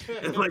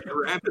and like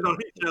rapping on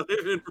each other.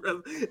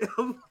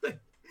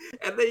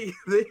 And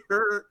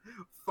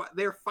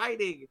they're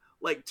fighting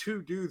like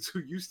two dudes who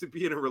used to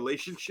be in a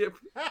relationship,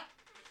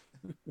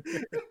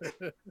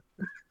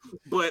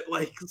 but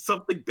like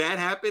something bad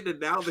happened, and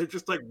now they're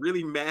just like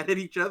really mad at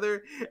each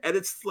other. And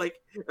it's like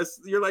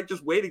you're like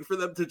just waiting for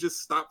them to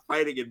just stop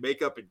fighting and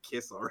make up and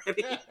kiss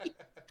already.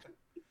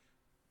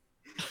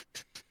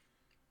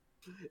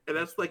 And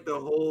that's like the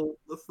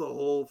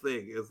whole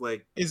thing. It's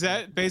like, is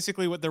that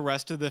basically what the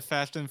rest of the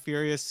Fast and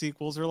Furious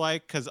sequels are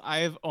like? Because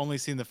I've only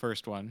seen the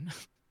first one.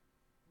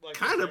 Like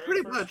kind of,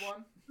 pretty much.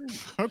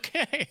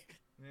 Okay.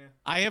 Yeah.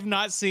 I have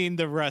not seen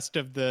the rest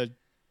of the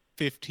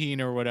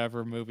 15 or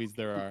whatever movies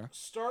there are.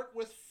 Start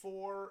with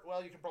 4.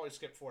 Well, you can probably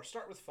skip 4.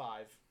 Start with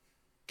 5.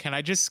 Can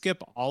I just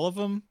skip all of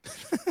them?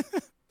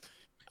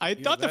 I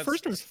thought the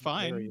first one was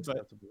fine,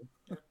 but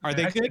are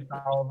they good?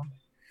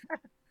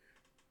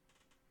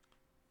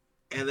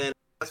 And then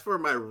as for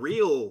my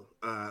real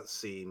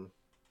scene,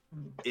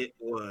 it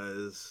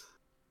was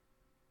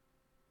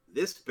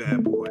this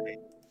bad boy.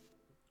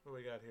 What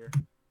we got here?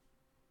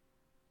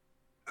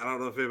 I don't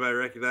know if anybody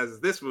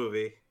recognizes this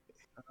movie.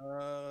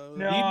 No.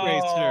 Speed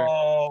Racer.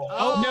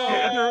 Oh,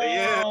 no.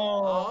 Yeah.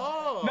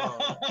 Oh.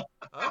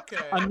 No. Okay.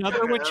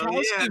 Another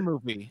Wachowski yeah.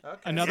 movie. Okay.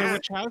 Another Yeah.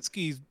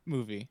 Wachowski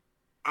movie.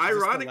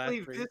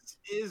 Ironically, this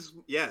is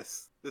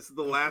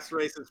the last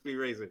race in Speed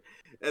Racing,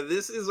 and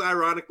this is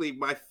ironically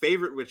my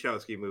favorite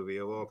Wachowski movie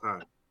of all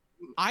time.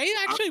 I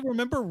actually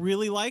remember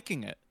really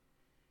liking it.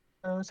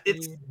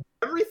 It's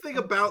everything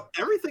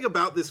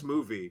about this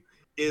movie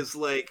is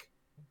like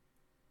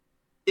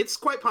it's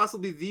quite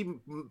possibly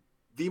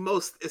the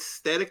most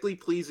aesthetically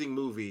pleasing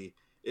movie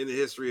in the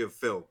history of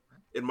film,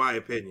 in my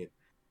opinion.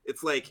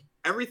 It's like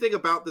everything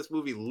about this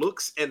movie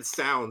looks and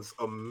sounds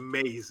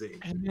amazing.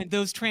 And then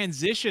those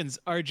transitions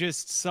are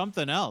just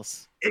something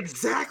else.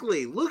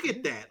 Exactly. Look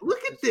at that. Look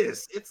at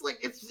this. It's like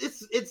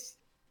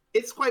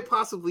it's quite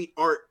possibly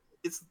art.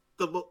 It's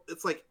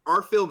like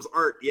our film's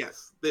art.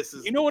 Yes. This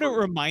is. You know what it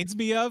reminds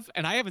me of?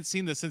 And I haven't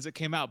seen this since it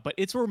came out, but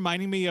it's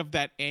reminding me of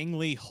that Ang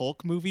Lee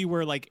Hulk movie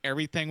where like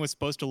everything was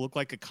supposed to look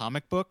like a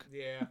comic book.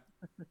 Yeah.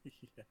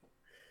 Yeah.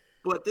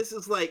 But this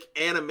is like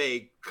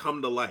anime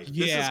come to life.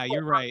 Yeah,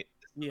 you're right.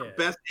 Yeah.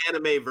 Best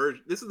anime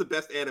version. This is the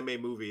best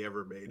anime movie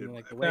ever made. And, in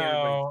like the my way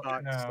No,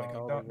 everybody talks, like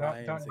all don't- the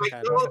lines. don't- they like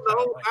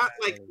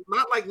have-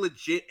 not like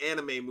legit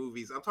anime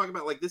movies. I'm talking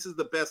about like this is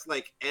the best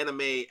like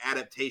anime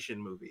adaptation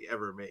movie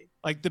ever made.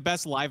 Like the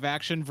best live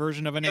action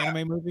version of an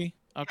anime movie.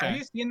 Have Okay.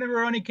 you seen the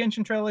Rurouni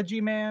Kenshin trilogy,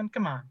 man?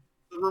 Come on.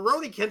 The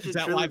Rurouni Kenshin Is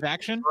that trilogy live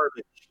action? is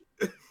garbage.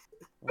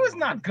 It was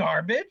not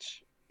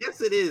garbage. Yes,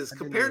 it is. I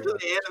didn't Compared to know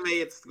the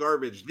anime, it's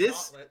garbage.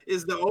 This Gauntlet.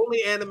 is the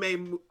only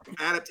anime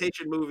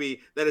adaptation movie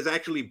that is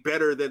actually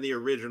better than the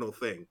original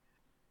thing.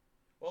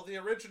 Well, the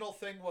original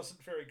thing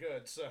wasn't very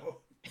good,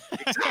 so.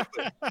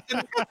 Exactly. And you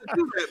have to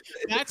do that.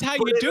 That's how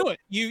Put you it- do it.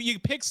 You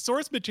pick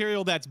source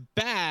material that's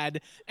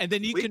bad, and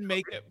then you can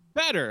make it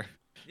better.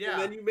 Yeah,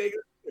 And then you make it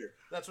better.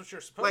 that's what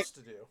you're supposed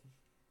to do.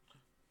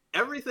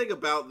 Everything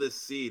about this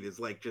scene is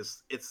like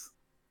it's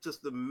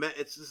just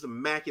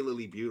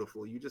immaculately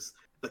beautiful.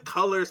 The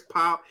colors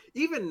pop.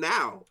 Even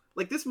now,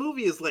 like this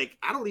movie is like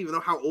I don't even know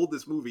how old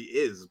this movie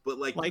is, but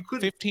like you Like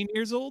could 15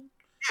 years old?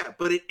 yeah,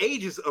 but it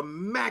ages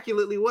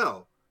immaculately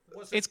well.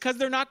 Was it? It's because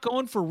they're not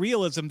going for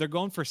realism, they're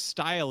going for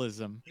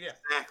stylism. Yeah.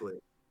 Exactly.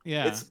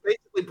 Yeah. It's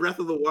basically basically Breath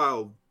of the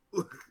Wild.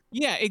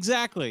 Yeah,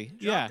 exactly.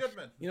 John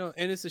Goodman. You know,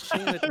 and it's a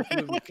shame that this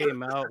movie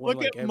came out when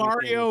Look like at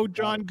Mario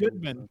John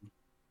Goodman.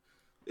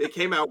 It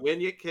came out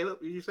when yet, Caleb?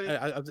 Did you say?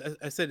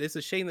 I said it's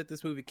a shame that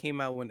this movie came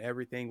out when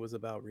everything was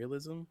about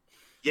realism.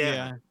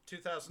 Yeah.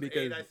 2008,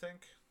 Because- I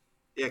think.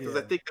 Yeah, because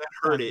I think that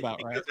hurt it Sounds about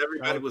because right.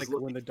 everybody was Like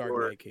looking when the Dark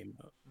for Knight came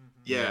out.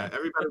 yeah,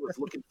 everybody was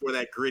looking for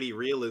that gritty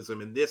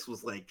realism, and this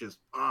was like just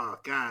oh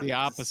god, The just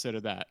opposite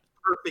of that.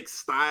 perfect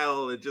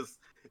style and just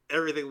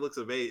everything looks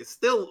amazing.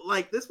 Still,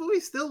 like this movie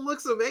still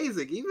looks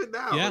amazing even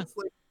now. Yeah. It's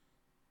like,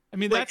 I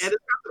mean, and that's it's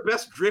got the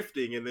best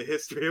drifting in the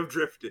history of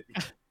drifting.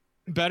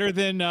 better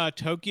than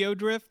Tokyo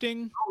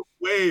drifting.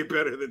 Way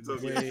better than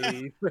Tokyo.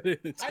 Way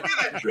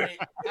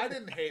I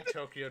didn't hate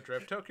Tokyo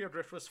Drift. Tokyo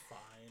Drift was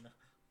fine.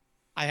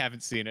 I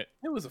haven't seen it.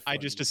 It was a I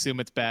fun just movie. assume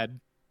it's bad.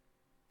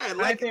 And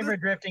My like,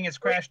 favorite drifting is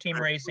Crash Team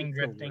Racing It's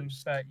the drifting,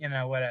 worst. but you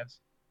know, whatevs.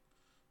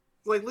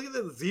 like look at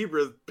the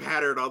zebras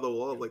patterned on the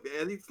wall like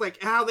that. And it's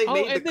like how they Oh,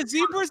 made and the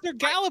zebras, they're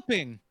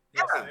galloping.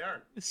 Yes, Yeah. they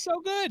are. It's so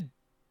good.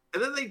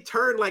 and then they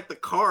turn like the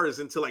cars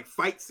into like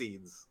fight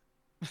scenes.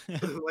 Like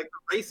the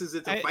races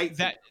into fight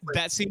that scenes. Like,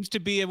 that seems to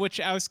be a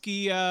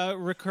Wachowski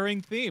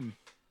recurring theme.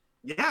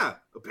 yeah,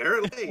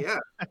 apparently, yeah.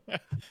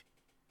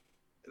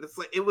 And it's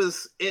like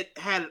it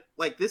had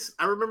like this.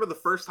 I remember the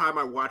first time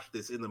I watched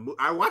this in the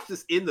I watched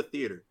this in the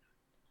theater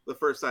the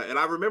first time, and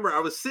I remember I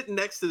was sitting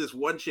next to this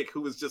one chick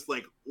who was just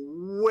like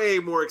way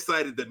more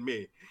excited than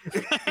me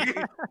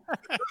because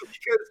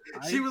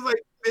she was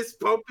like fist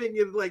pumping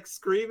and like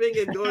screaming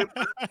and going,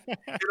 and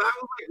I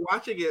was like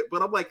watching it,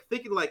 but I'm like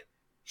thinking like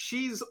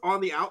she's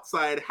on the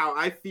outside how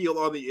I feel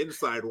on the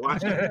inside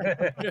watching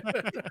it.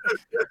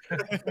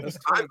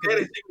 I'm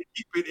managing to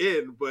keep it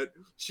in, but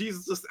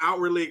she's just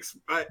outwardly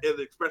in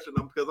the expression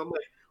because I'm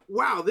like,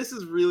 wow, this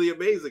is really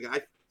amazing.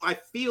 I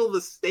feel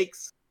the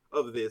stakes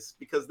of this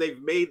because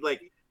they've made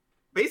like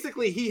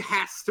basically he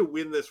has to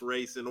win this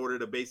race in order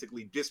to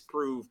basically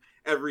disprove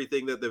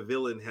everything that the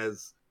villain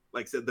has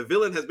like said. The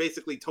villain has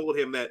basically told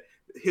him that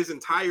his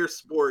entire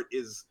sport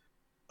is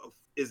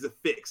a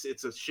fix.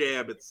 It's a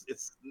sham.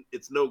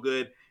 It's no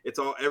good. It's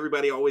all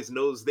everybody always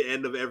knows the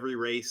end of every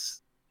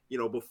race, you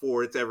know,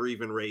 before it's ever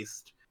even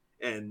raced.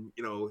 And,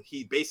 you know,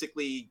 he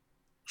basically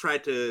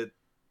tried to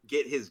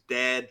get his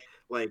dad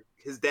like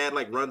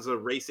runs a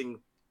racing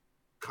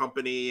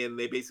company and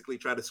they basically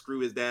try to screw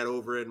his dad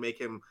over and make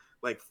him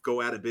like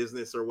go out of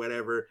business or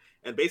whatever.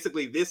 And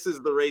basically this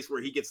is the race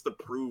where he gets to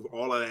prove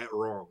all of that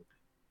wrong.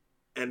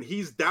 And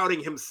he's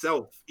doubting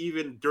himself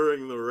even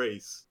during the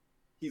race.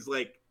 He's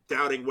like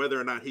doubting whether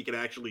or not he can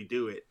actually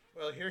do it.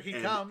 Well, here he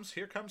comes.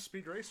 Here comes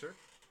Speed Racer.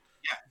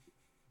 Yeah.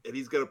 And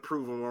he's gonna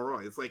prove him all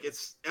wrong. It's like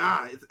it's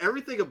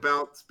everything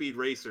about Speed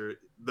Racer,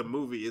 the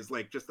movie, is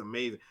like just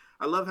amazing.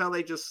 I love how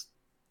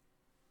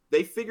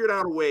they figured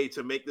out a way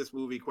to make this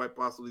movie quite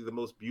possibly the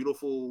most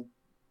beautiful,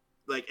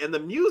 like, and the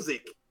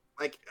music,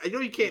 like I know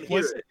you can't hear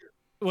it.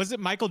 Was it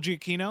Michael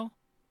Giacchino?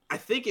 I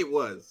think it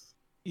was.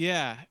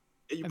 Yeah.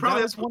 You And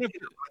probably that have was to one look of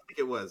it up. I think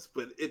it was,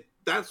 but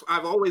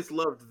I've always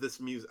loved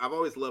this music. I've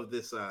always loved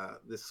this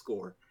this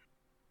score.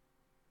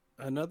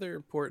 Another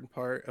important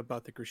part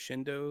about the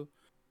crescendo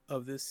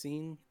of this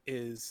scene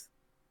is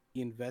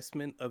the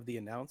investment of the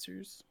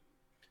announcers,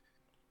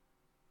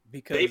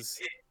 because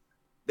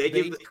they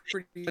they give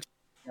pretty much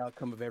the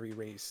outcome of every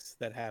race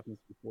that happens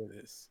before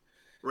this,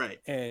 right.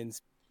 and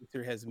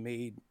Spencer has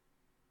made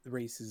the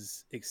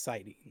races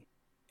exciting,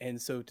 and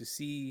so to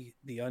see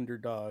the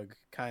underdog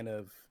kind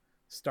of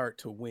start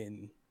to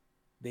win,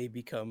 they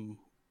become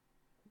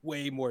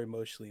way more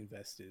emotionally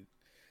invested,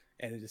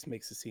 and it just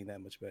makes the scene that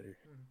much better.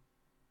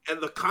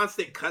 And the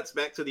constant cuts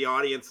back to the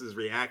audience's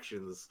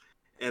reactions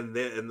and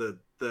the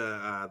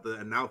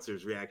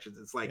announcers' reactions.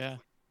 It's like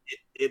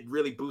it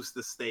really boosts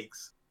the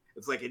stakes.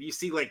 It's like, and you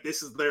see like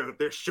this is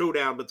their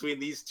showdown between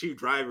these two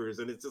drivers,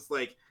 and it's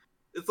like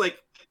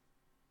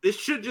this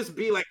should just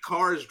be like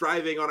cars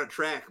driving on a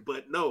track,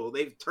 but no,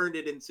 they've turned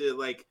it into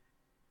like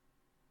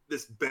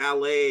this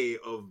ballet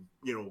of,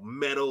 you know,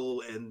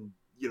 metal and,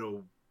 you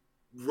know,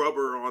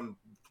 rubber on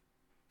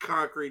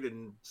concrete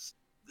and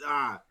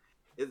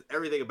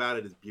everything about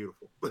it is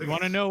beautiful. You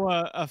want to know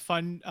a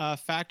fun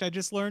fact I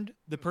just learned?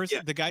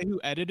 The guy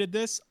who edited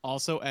this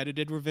also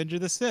edited Revenge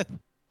of the Sith.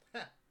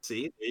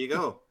 See, there you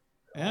go.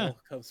 Yeah. All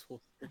comes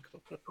full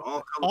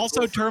circle.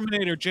 Also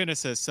Terminator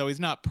Genesis, so he's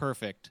not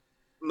perfect.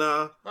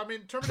 No. I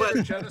mean,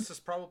 Terminator Genesis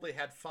probably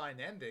had fine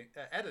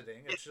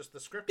editing. It's just the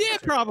script. Yeah,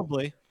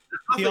 probably.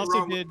 He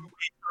also did.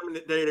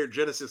 Terminator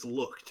Genesis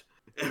looked.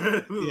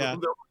 Yeah.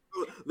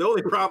 The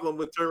only problem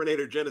with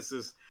Terminator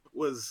Genesis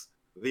was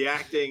the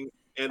acting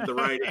and the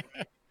writing,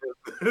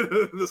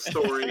 the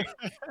story,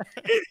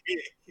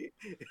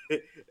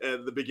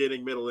 and the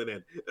beginning, middle, and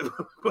end.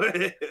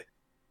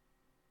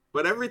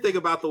 But everything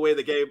about the way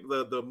the game,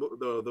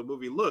 the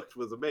movie looked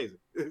was amazing.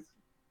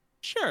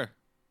 Sure.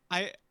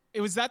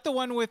 Was that the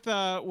one with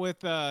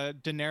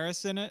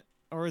Daenerys in it,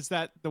 or is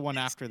that the one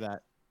after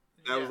that?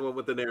 That was the one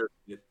with Daenerys.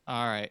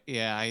 All right.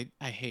 Yeah,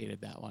 I hated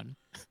that one.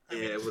 Yeah,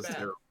 it was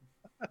terrible.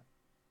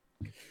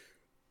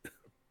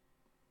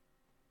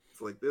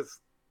 It's like this.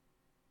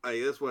 Like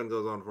this one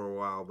goes on for a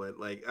while, but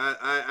like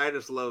I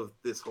just love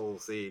this whole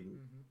scene.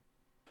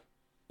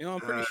 You know, I'm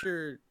pretty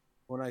sure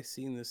when I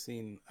seen this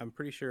scene, I'm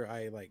pretty sure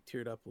I like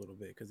teared up a little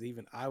bit because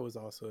even I was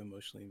also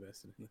emotionally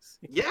invested in this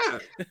scene. Yeah,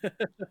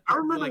 I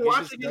remember Like,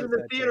 watching it in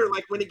the theater.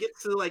 Like when it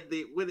gets to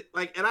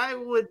and I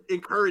would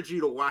encourage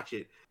you to watch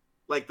it,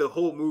 like the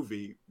whole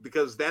movie,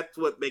 because that's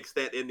what makes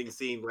that ending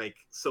scene like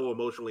so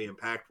emotionally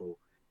impactful.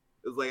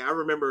 It's like I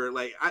remember,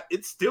 like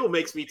it still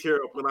makes me tear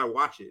up when I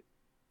watch it.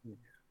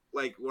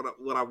 Like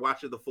when I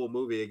watch the full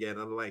movie again,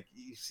 I'm like,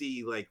 you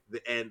see like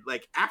the end,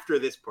 like after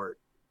this part,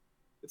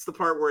 it's the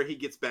part where he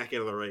gets back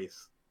into the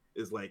race.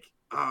 Is like,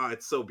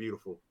 it's so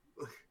beautiful.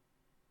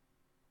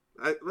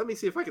 Let me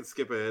see if I can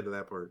skip ahead to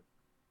that part.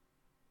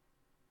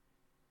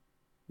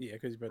 Yeah,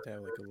 because you're about to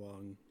have like a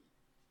long.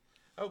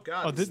 Oh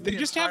God! Oh, they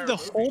just have the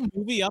whole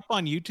movie up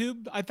on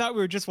YouTube. I thought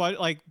we were just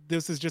like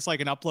this is just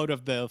like an upload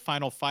of the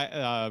final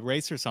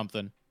race or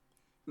something.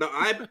 No,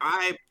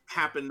 I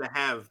happen to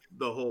have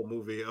the whole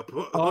movie up.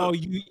 Oh,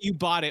 you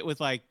bought it with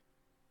like.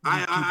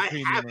 I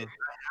have it.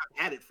 I've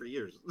had it for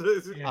years.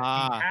 He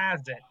has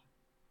it.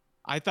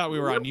 I thought we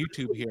were on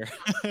YouTube here.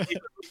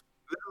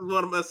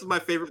 This is my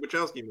favorite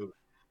Wachowski movie.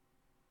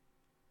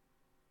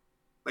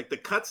 Like the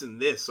cuts in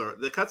this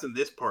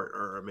part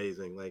are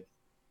amazing. Like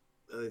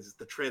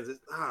the transition.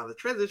 The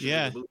transition.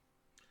 Yeah. In the movie,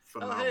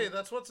 oh hey,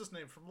 that's what's his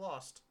name from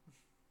Lost.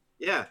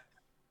 Yeah.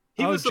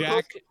 He was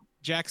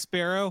Jack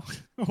Sparrow,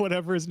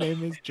 whatever his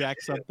name is,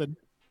 Jack something.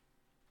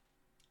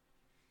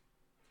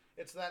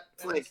 It's that.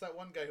 It's that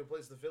one guy who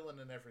plays the villain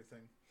and everything.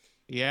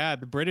 Yeah,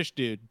 the British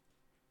dude.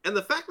 And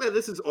the fact that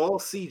this is all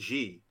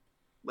CG,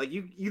 like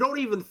you don't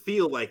even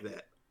feel like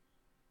that.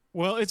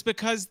 Well, it's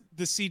because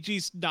the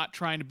CG's not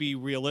trying to be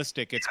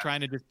realistic. It's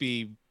trying to just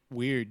be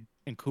weird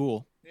and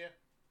cool. Yeah.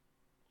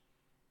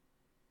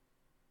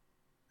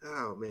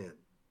 Oh man,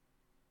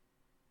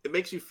 it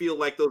makes you feel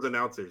like those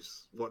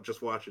announcers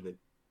just watching it.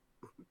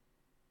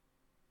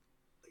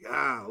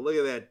 Like, look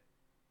at that.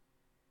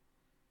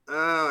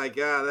 Oh my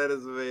God, that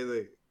is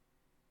amazing.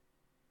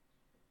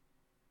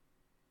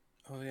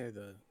 Oh yeah,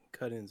 the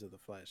cut-ins of the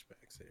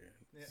flashbacks there.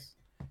 Yeah,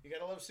 you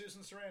gotta love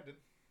Susan Sarandon.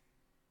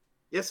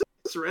 Yes,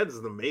 Susan Sarandon is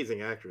an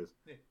amazing actress.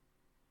 Yeah.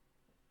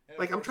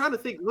 Like I'm trying to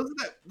think, was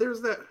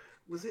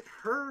it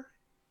her?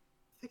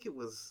 I think it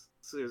was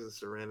Susan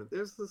Sarandon.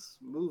 There's this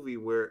movie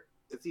where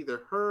it's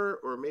either her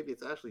or maybe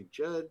it's Ashley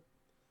Judd.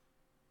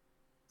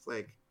 It's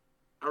like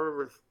I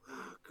remember.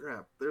 Oh,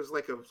 crap. There's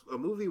like a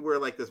movie where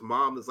like this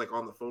mom is like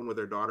on the phone with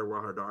her daughter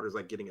while her daughter's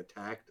like getting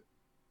attacked.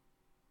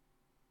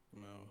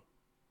 No.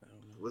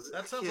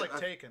 That sounds like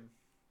Taken.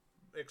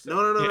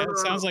 No. It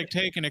sounds like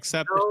Taken,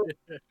 except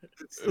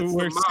it's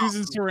where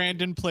Susan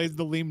Sarandon plays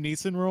the Liam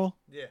Neeson role.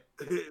 Yeah.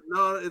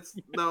 no.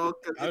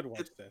 I'd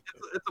watch that.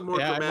 It's a more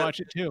dramatic. I'd watch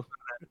it too.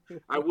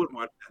 I would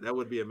watch that. That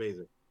would be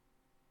amazing.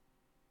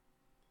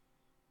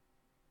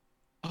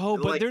 Oh,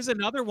 but there's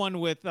another one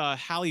with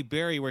Halle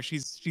Berry where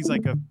she's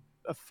like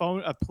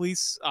a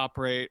police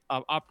operator,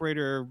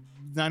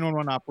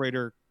 911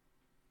 operator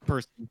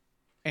person,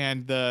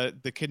 and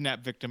the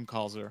kidnapped victim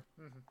calls her.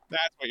 Mm-hmm.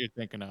 That's what you're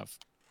thinking of.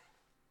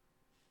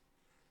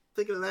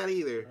 Thinking of that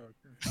either.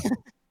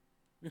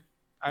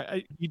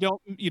 You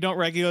don't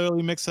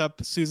regularly mix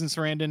up Susan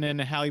Sarandon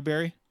and Halle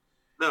Berry?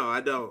 No,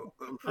 I don't.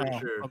 I'm pretty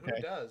sure. Okay.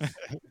 Who does?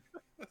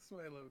 That's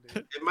why I loved it.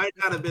 It might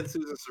not have been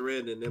Susan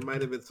Sarandon. It might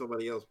have been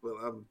somebody else, but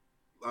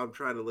I'm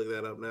trying to look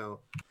that up now.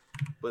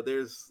 But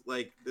there's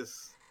like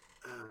this.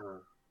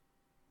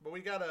 But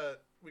we gotta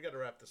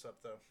wrap this up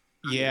though.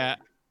 Yeah,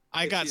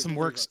 I got some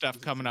work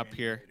stuff coming up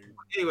here.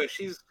 Anyway,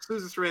 Susan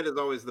Sarandon is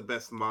always the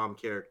best mom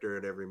character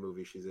in every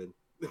movie she's in.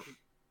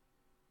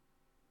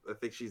 I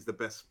think she's the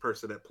best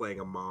person at playing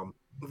a mom.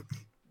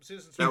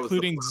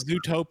 Including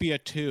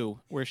Zootopia 2,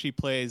 where she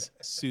plays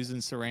Susan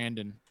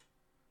Sarandon.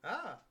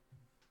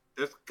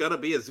 There's gonna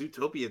be a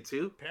Zootopia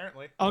 2?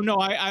 Apparently. Oh no,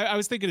 I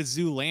was thinking of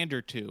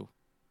Zoolander 2.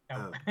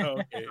 Oh,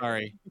 okay.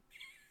 Sorry.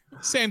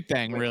 Same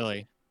thing,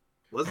 really.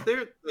 Was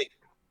there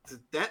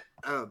that?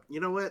 You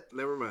know what?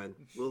 Never mind.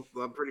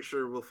 I'm pretty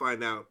sure we'll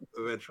find out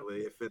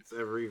eventually if it's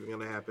ever even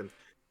gonna happen.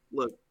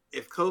 Look,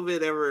 if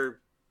COVID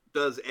ever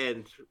does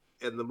end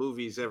and the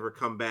movies ever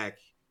come back,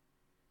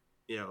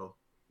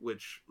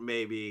 which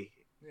maybe,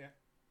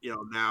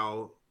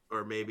 now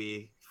or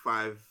maybe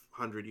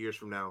 500 years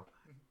from now,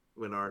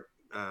 when our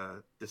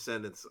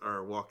descendants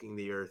are walking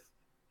the earth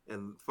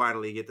and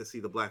finally get to see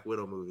the Black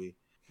Widow movie,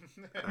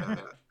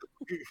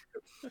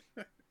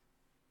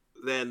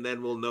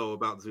 then we'll know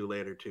about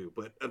Zoolander 2.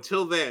 But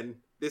until then,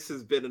 this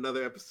has been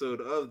another episode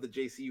of the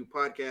JCU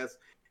podcast.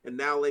 And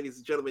now, ladies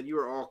and gentlemen, you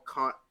are all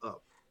caught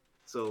up.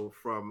 So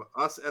from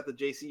us at the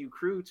JCU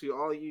crew to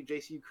all you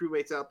JCU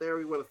crewmates out there,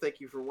 we want to thank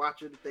you for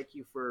watching. Thank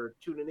you for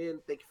tuning in.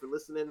 Thank you for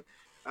listening.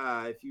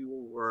 If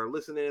you are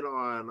listening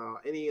on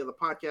any of the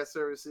podcast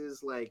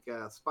services like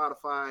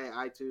Spotify,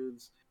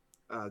 iTunes,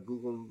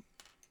 Google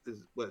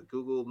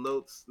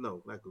Notes?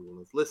 No, not Google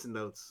Notes. Listen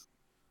Notes,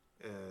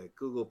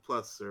 Google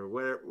Plus, or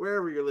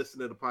wherever you're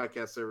listening to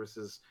podcast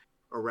services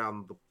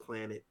around the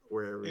planet,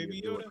 wherever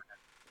you're doing.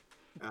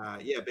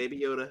 Yeah, Baby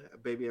Yoda.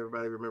 Baby,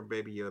 everybody remember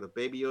Baby Yoda.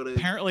 Baby Yoda.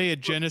 Apparently a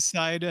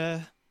genocide.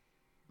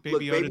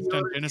 Baby Yoda's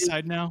done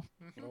genocide now.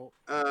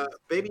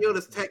 Baby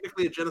Yoda's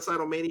technically a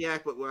genocidal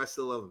maniac, but I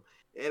still love him.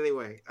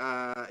 Anyway,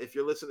 if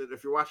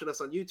you're watching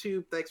us on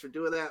YouTube, thanks for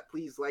doing that.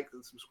 Please like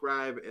and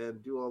subscribe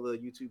and do all the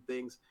YouTube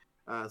things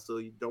so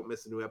you don't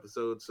miss a new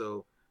episode.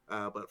 So,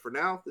 but for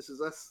now, this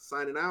is us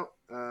signing out.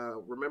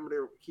 Remember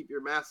to keep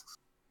your masks,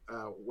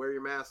 wear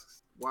your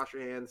masks, wash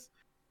your hands.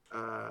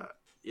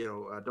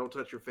 Don't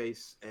touch your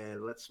face,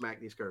 and let's smack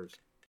these curves.